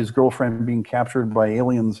about his girlfriend being captured by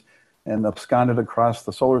aliens and absconded across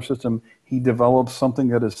the solar system. He developed something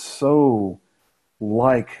that is so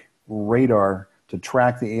like radar to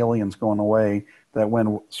track the aliens going away that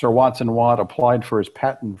when Sir Watson Watt applied for his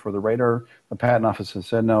patent for the radar, the patent office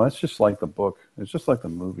said, no, it's just like the book. It's just like the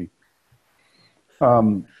movie.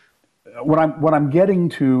 What I'm getting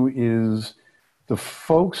to is the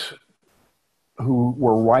folks who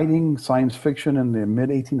were writing science fiction in the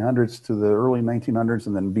mid-1800s to the early 1900s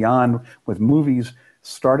and then beyond with movies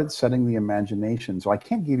started setting the imagination. So I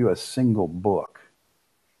can't give you a single book.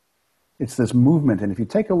 It's this movement. And if you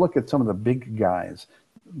take a look at some of the big guys,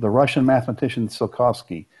 the Russian mathematician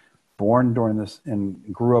Tsiolkovsky, born during this and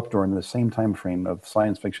grew up during the same time frame of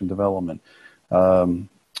science fiction development. Goddard,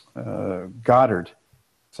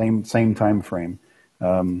 same time frame.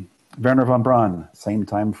 Werner von Braun, same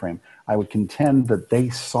time frame. I would contend that they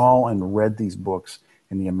saw and read these books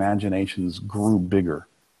and the imaginations grew bigger.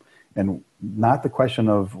 And not the question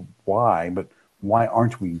of why, but why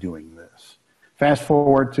aren't we doing this? Fast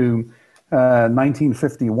forward to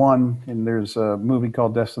 1951, and there's a movie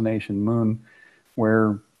called Destination Moon,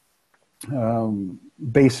 where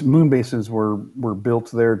moon bases were built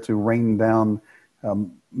there to rain down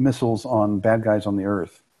missiles on bad guys on the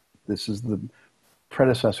Earth. This is the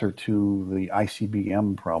predecessor to the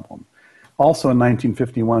ICBM problem. Also in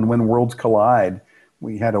 1951, when worlds collide,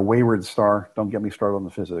 we had a wayward star. Don't get me started on the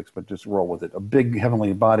physics, but just roll with it. A big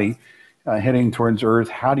heavenly body heading towards Earth.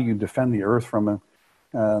 How do you defend the Earth from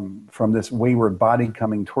this wayward body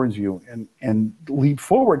coming towards you? And leap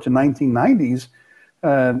forward to 1990s,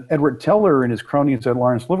 Edward Teller and his cronies at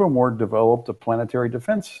Lawrence Livermore developed a planetary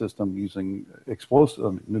defense system using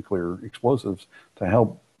nuclear explosives to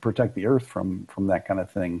help protect the Earth from that kind of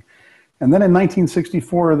thing. And then in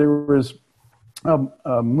 1964, there was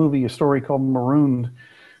a story called Marooned,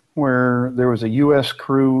 where there was a U.S.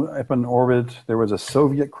 crew up in orbit, there was a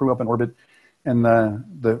Soviet crew up in orbit, and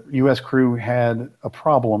the U.S. crew had a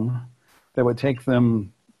problem that would take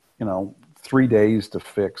them, 3 days to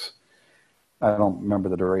fix. I don't remember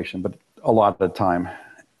the duration, but a lot of time.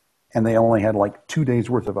 And they only had like 2 days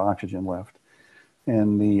worth of oxygen left.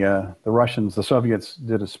 And the Russians, the Soviets,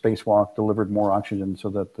 did a spacewalk, delivered more oxygen so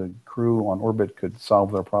that the crew on orbit could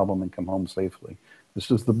solve their problem and come home safely.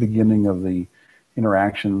 This is the beginning of the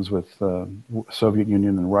interactions with the Soviet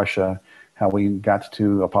Union and Russia, how we got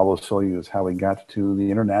to Apollo-Soyuz, how we got to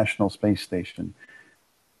the International Space Station.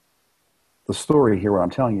 The story here, what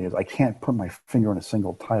I'm telling you is I can't put my finger on a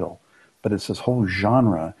single title, but it's this whole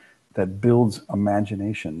genre that builds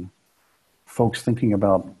imagination, folks thinking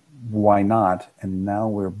about why not, and now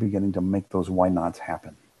we're beginning to make those why nots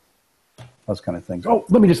happen. Those kind of things. Oh,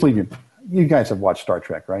 let me just leave you. You guys have watched Star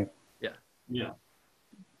Trek, right? Yeah. Yeah.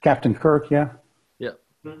 Captain Kirk, yeah? Yeah.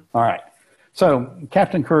 All right. So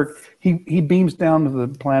Captain Kirk, he beams down to the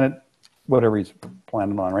planet, whatever he's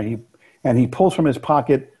planning on, right? He pulls from his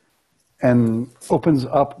pocket and opens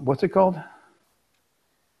up, what's it called?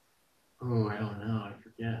 Oh, I don't know. I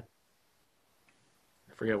forget.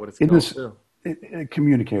 I forget what it's called too. A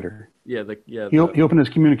communicator. Yeah, he opened his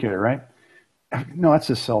communicator, right? No, that's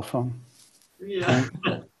his cell phone. Yeah.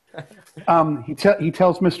 He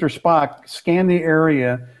tells Mr. Spock, scan the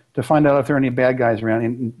area to find out if there are any bad guys around.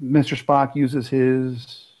 And Mr. Spock uses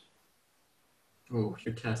his... Oh,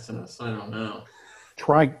 you're testing us. I don't know.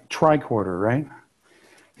 Tricorder, right?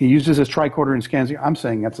 He uses his tricorder and scans. I'm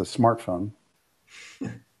saying that's a smartphone.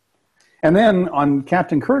 And then on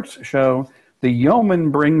Captain Kirk's show, the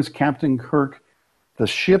yeoman brings Captain Kirk the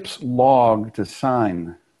ship's log to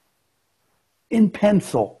sign in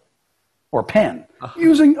pencil or pen,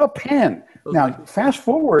 using a pen. Now, fast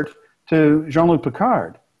forward to Jean-Luc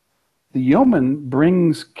Picard. The yeoman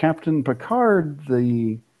brings Captain Picard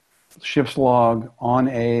the ship's log on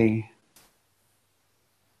a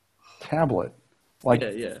tablet, like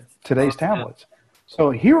today's tablets.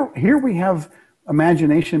 So here we have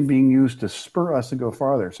imagination being used to spur us to go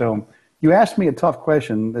farther. So you asked me a tough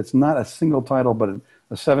question. It's not a single title, but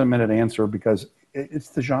a 7-minute answer, because it's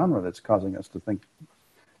the genre that's causing us to think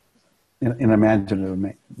in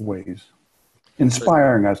imaginative ways,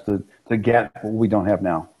 inspiring us to get what we don't have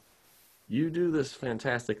now. You do this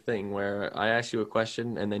fantastic thing where I ask you a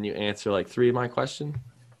question and then you answer like 3 of my questions.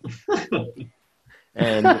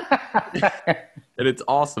 and it's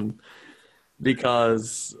awesome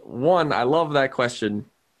because, one, I love that question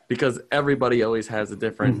because everybody always has a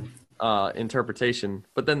different interpretation.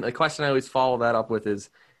 But then the question I always follow that up with is,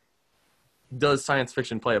 does science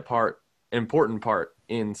fiction play a important part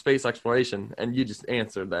in space exploration? And you just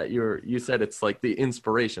answered that. You said it's like the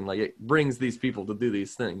inspiration, like it brings these people to do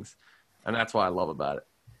these things. And that's what I love about it.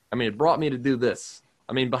 I mean, it brought me to do this.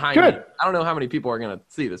 I mean, behind Good. me, I don't know how many people are going to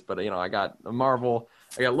see this, but, I got a Marvel,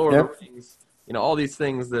 I got Lord Yep. of the Rings, all these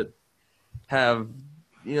things that have,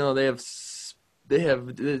 they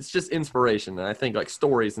have, it's just inspiration. And I think like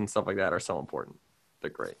stories and stuff like that are so important. They're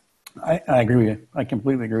great. I agree with you. I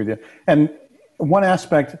completely agree with you. And one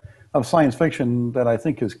aspect of science fiction that I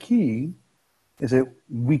think is key is that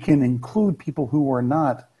we can include people who are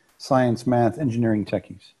not science, math, engineering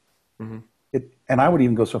techies. Mm-hmm. And I would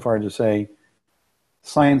even go so far as to say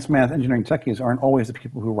science, math, engineering techies aren't always the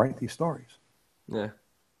people who write these stories. Yeah.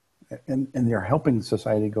 And they're helping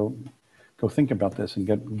society go think about this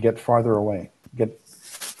and get farther away, get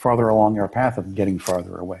farther along our path of getting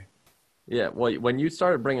farther away. Yeah, well, when you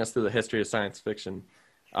started bringing us through the history of science fiction,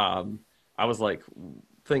 I was like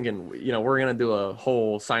thinking, we're going to do a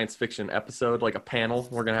whole science fiction episode, like a panel.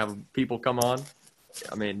 We're going to have people come on.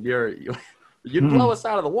 I mean, you'd blow us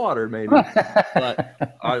out of the water, maybe.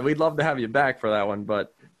 But we'd love to have you back for that one.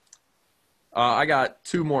 But I got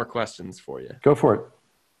 2 more questions for you. Go for it.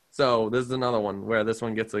 So this is another one where this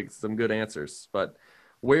one gets like some good answers. But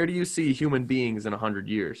where do you see human beings in 100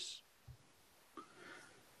 years?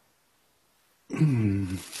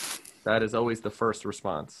 That is always the first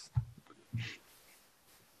response.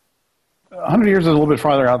 100 years is a little bit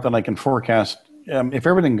farther out than I can forecast. If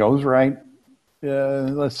everything goes right,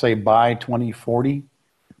 let's say by 2040,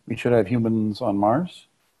 we should have humans on Mars.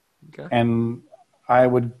 Okay. And I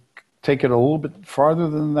would take it a little bit farther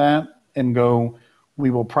than that and go, we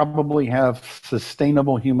will probably have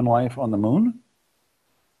sustainable human life on the moon,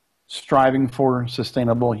 striving for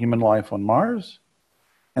sustainable human life on Mars.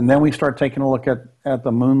 And then we start taking a look at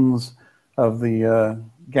the moons of the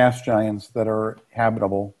gas giants that are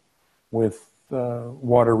habitable with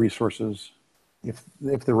water resources, if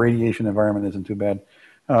the radiation environment isn't too bad.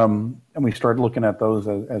 And we start looking at those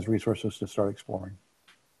as resources to start exploring.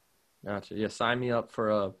 Gotcha. Yeah, sign me up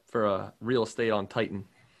for a real estate on Titan.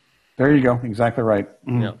 There you go. Exactly right.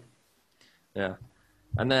 Yeah. Yeah.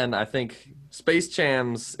 And then I think Space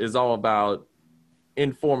Jams is all about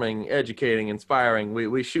informing, educating, inspiring.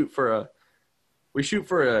 We shoot for a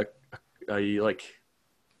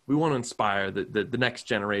we want to inspire the next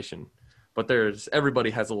generation. But everybody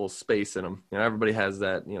has a little space in them. Everybody has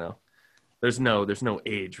that, there's no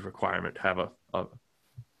age requirement to have a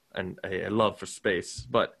love for space.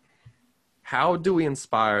 But how do we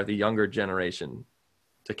inspire the younger generation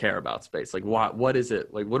to care about space? Like, what is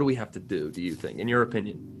it? Like, what do we have to do you think, in your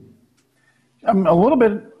opinion? A little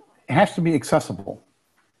bit, it has to be accessible.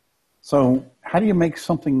 So how do you make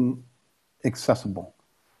something accessible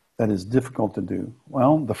that is difficult to do?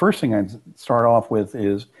 Well, the first thing I'd start off with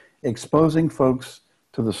is exposing folks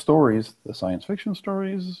to the stories, the science fiction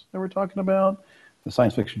stories that we're talking about, the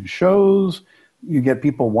science fiction shows. You get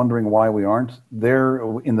people wondering why we aren't there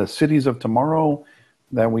in the cities of tomorrow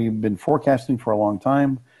that we've been forecasting for a long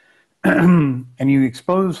time. And you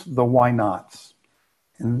expose the why nots.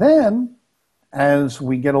 And then, as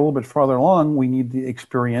we get a little bit farther along, we need the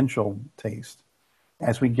experiential taste.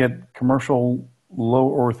 As we get commercial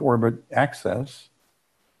low Earth orbit access,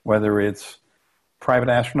 whether it's private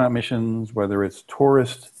astronaut missions, whether it's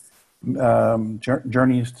tourist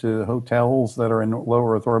journeys to hotels that are in low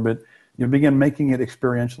Earth orbit, you begin making it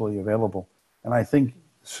experientially available. And I think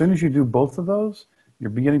as soon as you do both of those, you're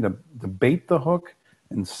beginning to bait the hook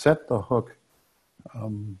and set the hook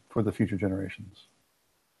for the future generations.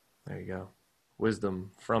 There you go.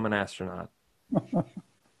 Wisdom from an astronaut.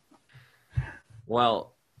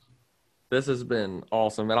 Well, this has been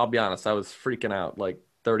awesome. And I'll be honest, I was freaking out like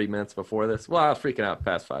 30 minutes before this. Well, I was freaking out the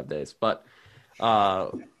past 5 days. But I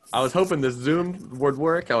was hoping this Zoom would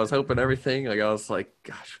work. I was hoping everything. Like, I was like,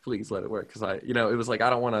 gosh, please let it work. Because it was like, I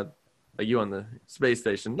don't want to, like you on the space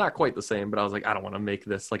station, not quite the same, but I was like, I don't want to make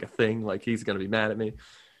this like a thing. Like, he's going to be mad at me.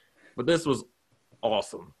 But this was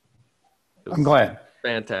awesome. I'm glad.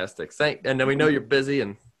 Fantastic. And then we know you're busy,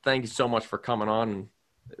 and thank you so much for coming on.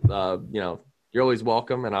 And, you're always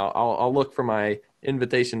welcome, and I'll look for my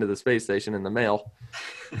invitation to the space station in the mail.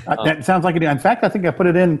 That sounds like it. In fact, I think I put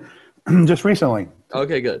it in just recently.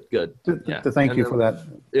 Okay, good. To thank you for that.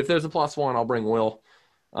 If there's a +1, I'll bring Will.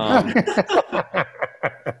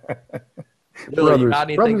 Will, you got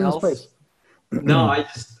anything else? No, I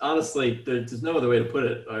just honestly, there's no other way to put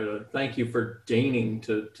it. Thank you for deigning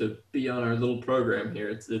to be on our little program here.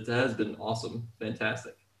 It has been awesome,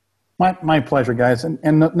 fantastic. My pleasure, guys,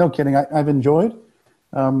 and no kidding. I've enjoyed.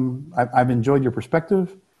 I've enjoyed your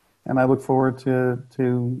perspective, and I look forward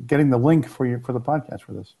to getting the link for the podcast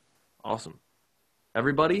for this. Awesome,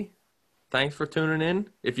 everybody. Thanks for tuning in.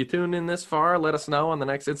 If you tuned in this far, let us know on the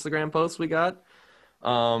next Instagram post we got.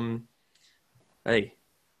 Hey,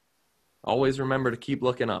 always remember to keep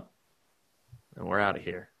looking up. And we're out of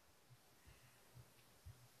here.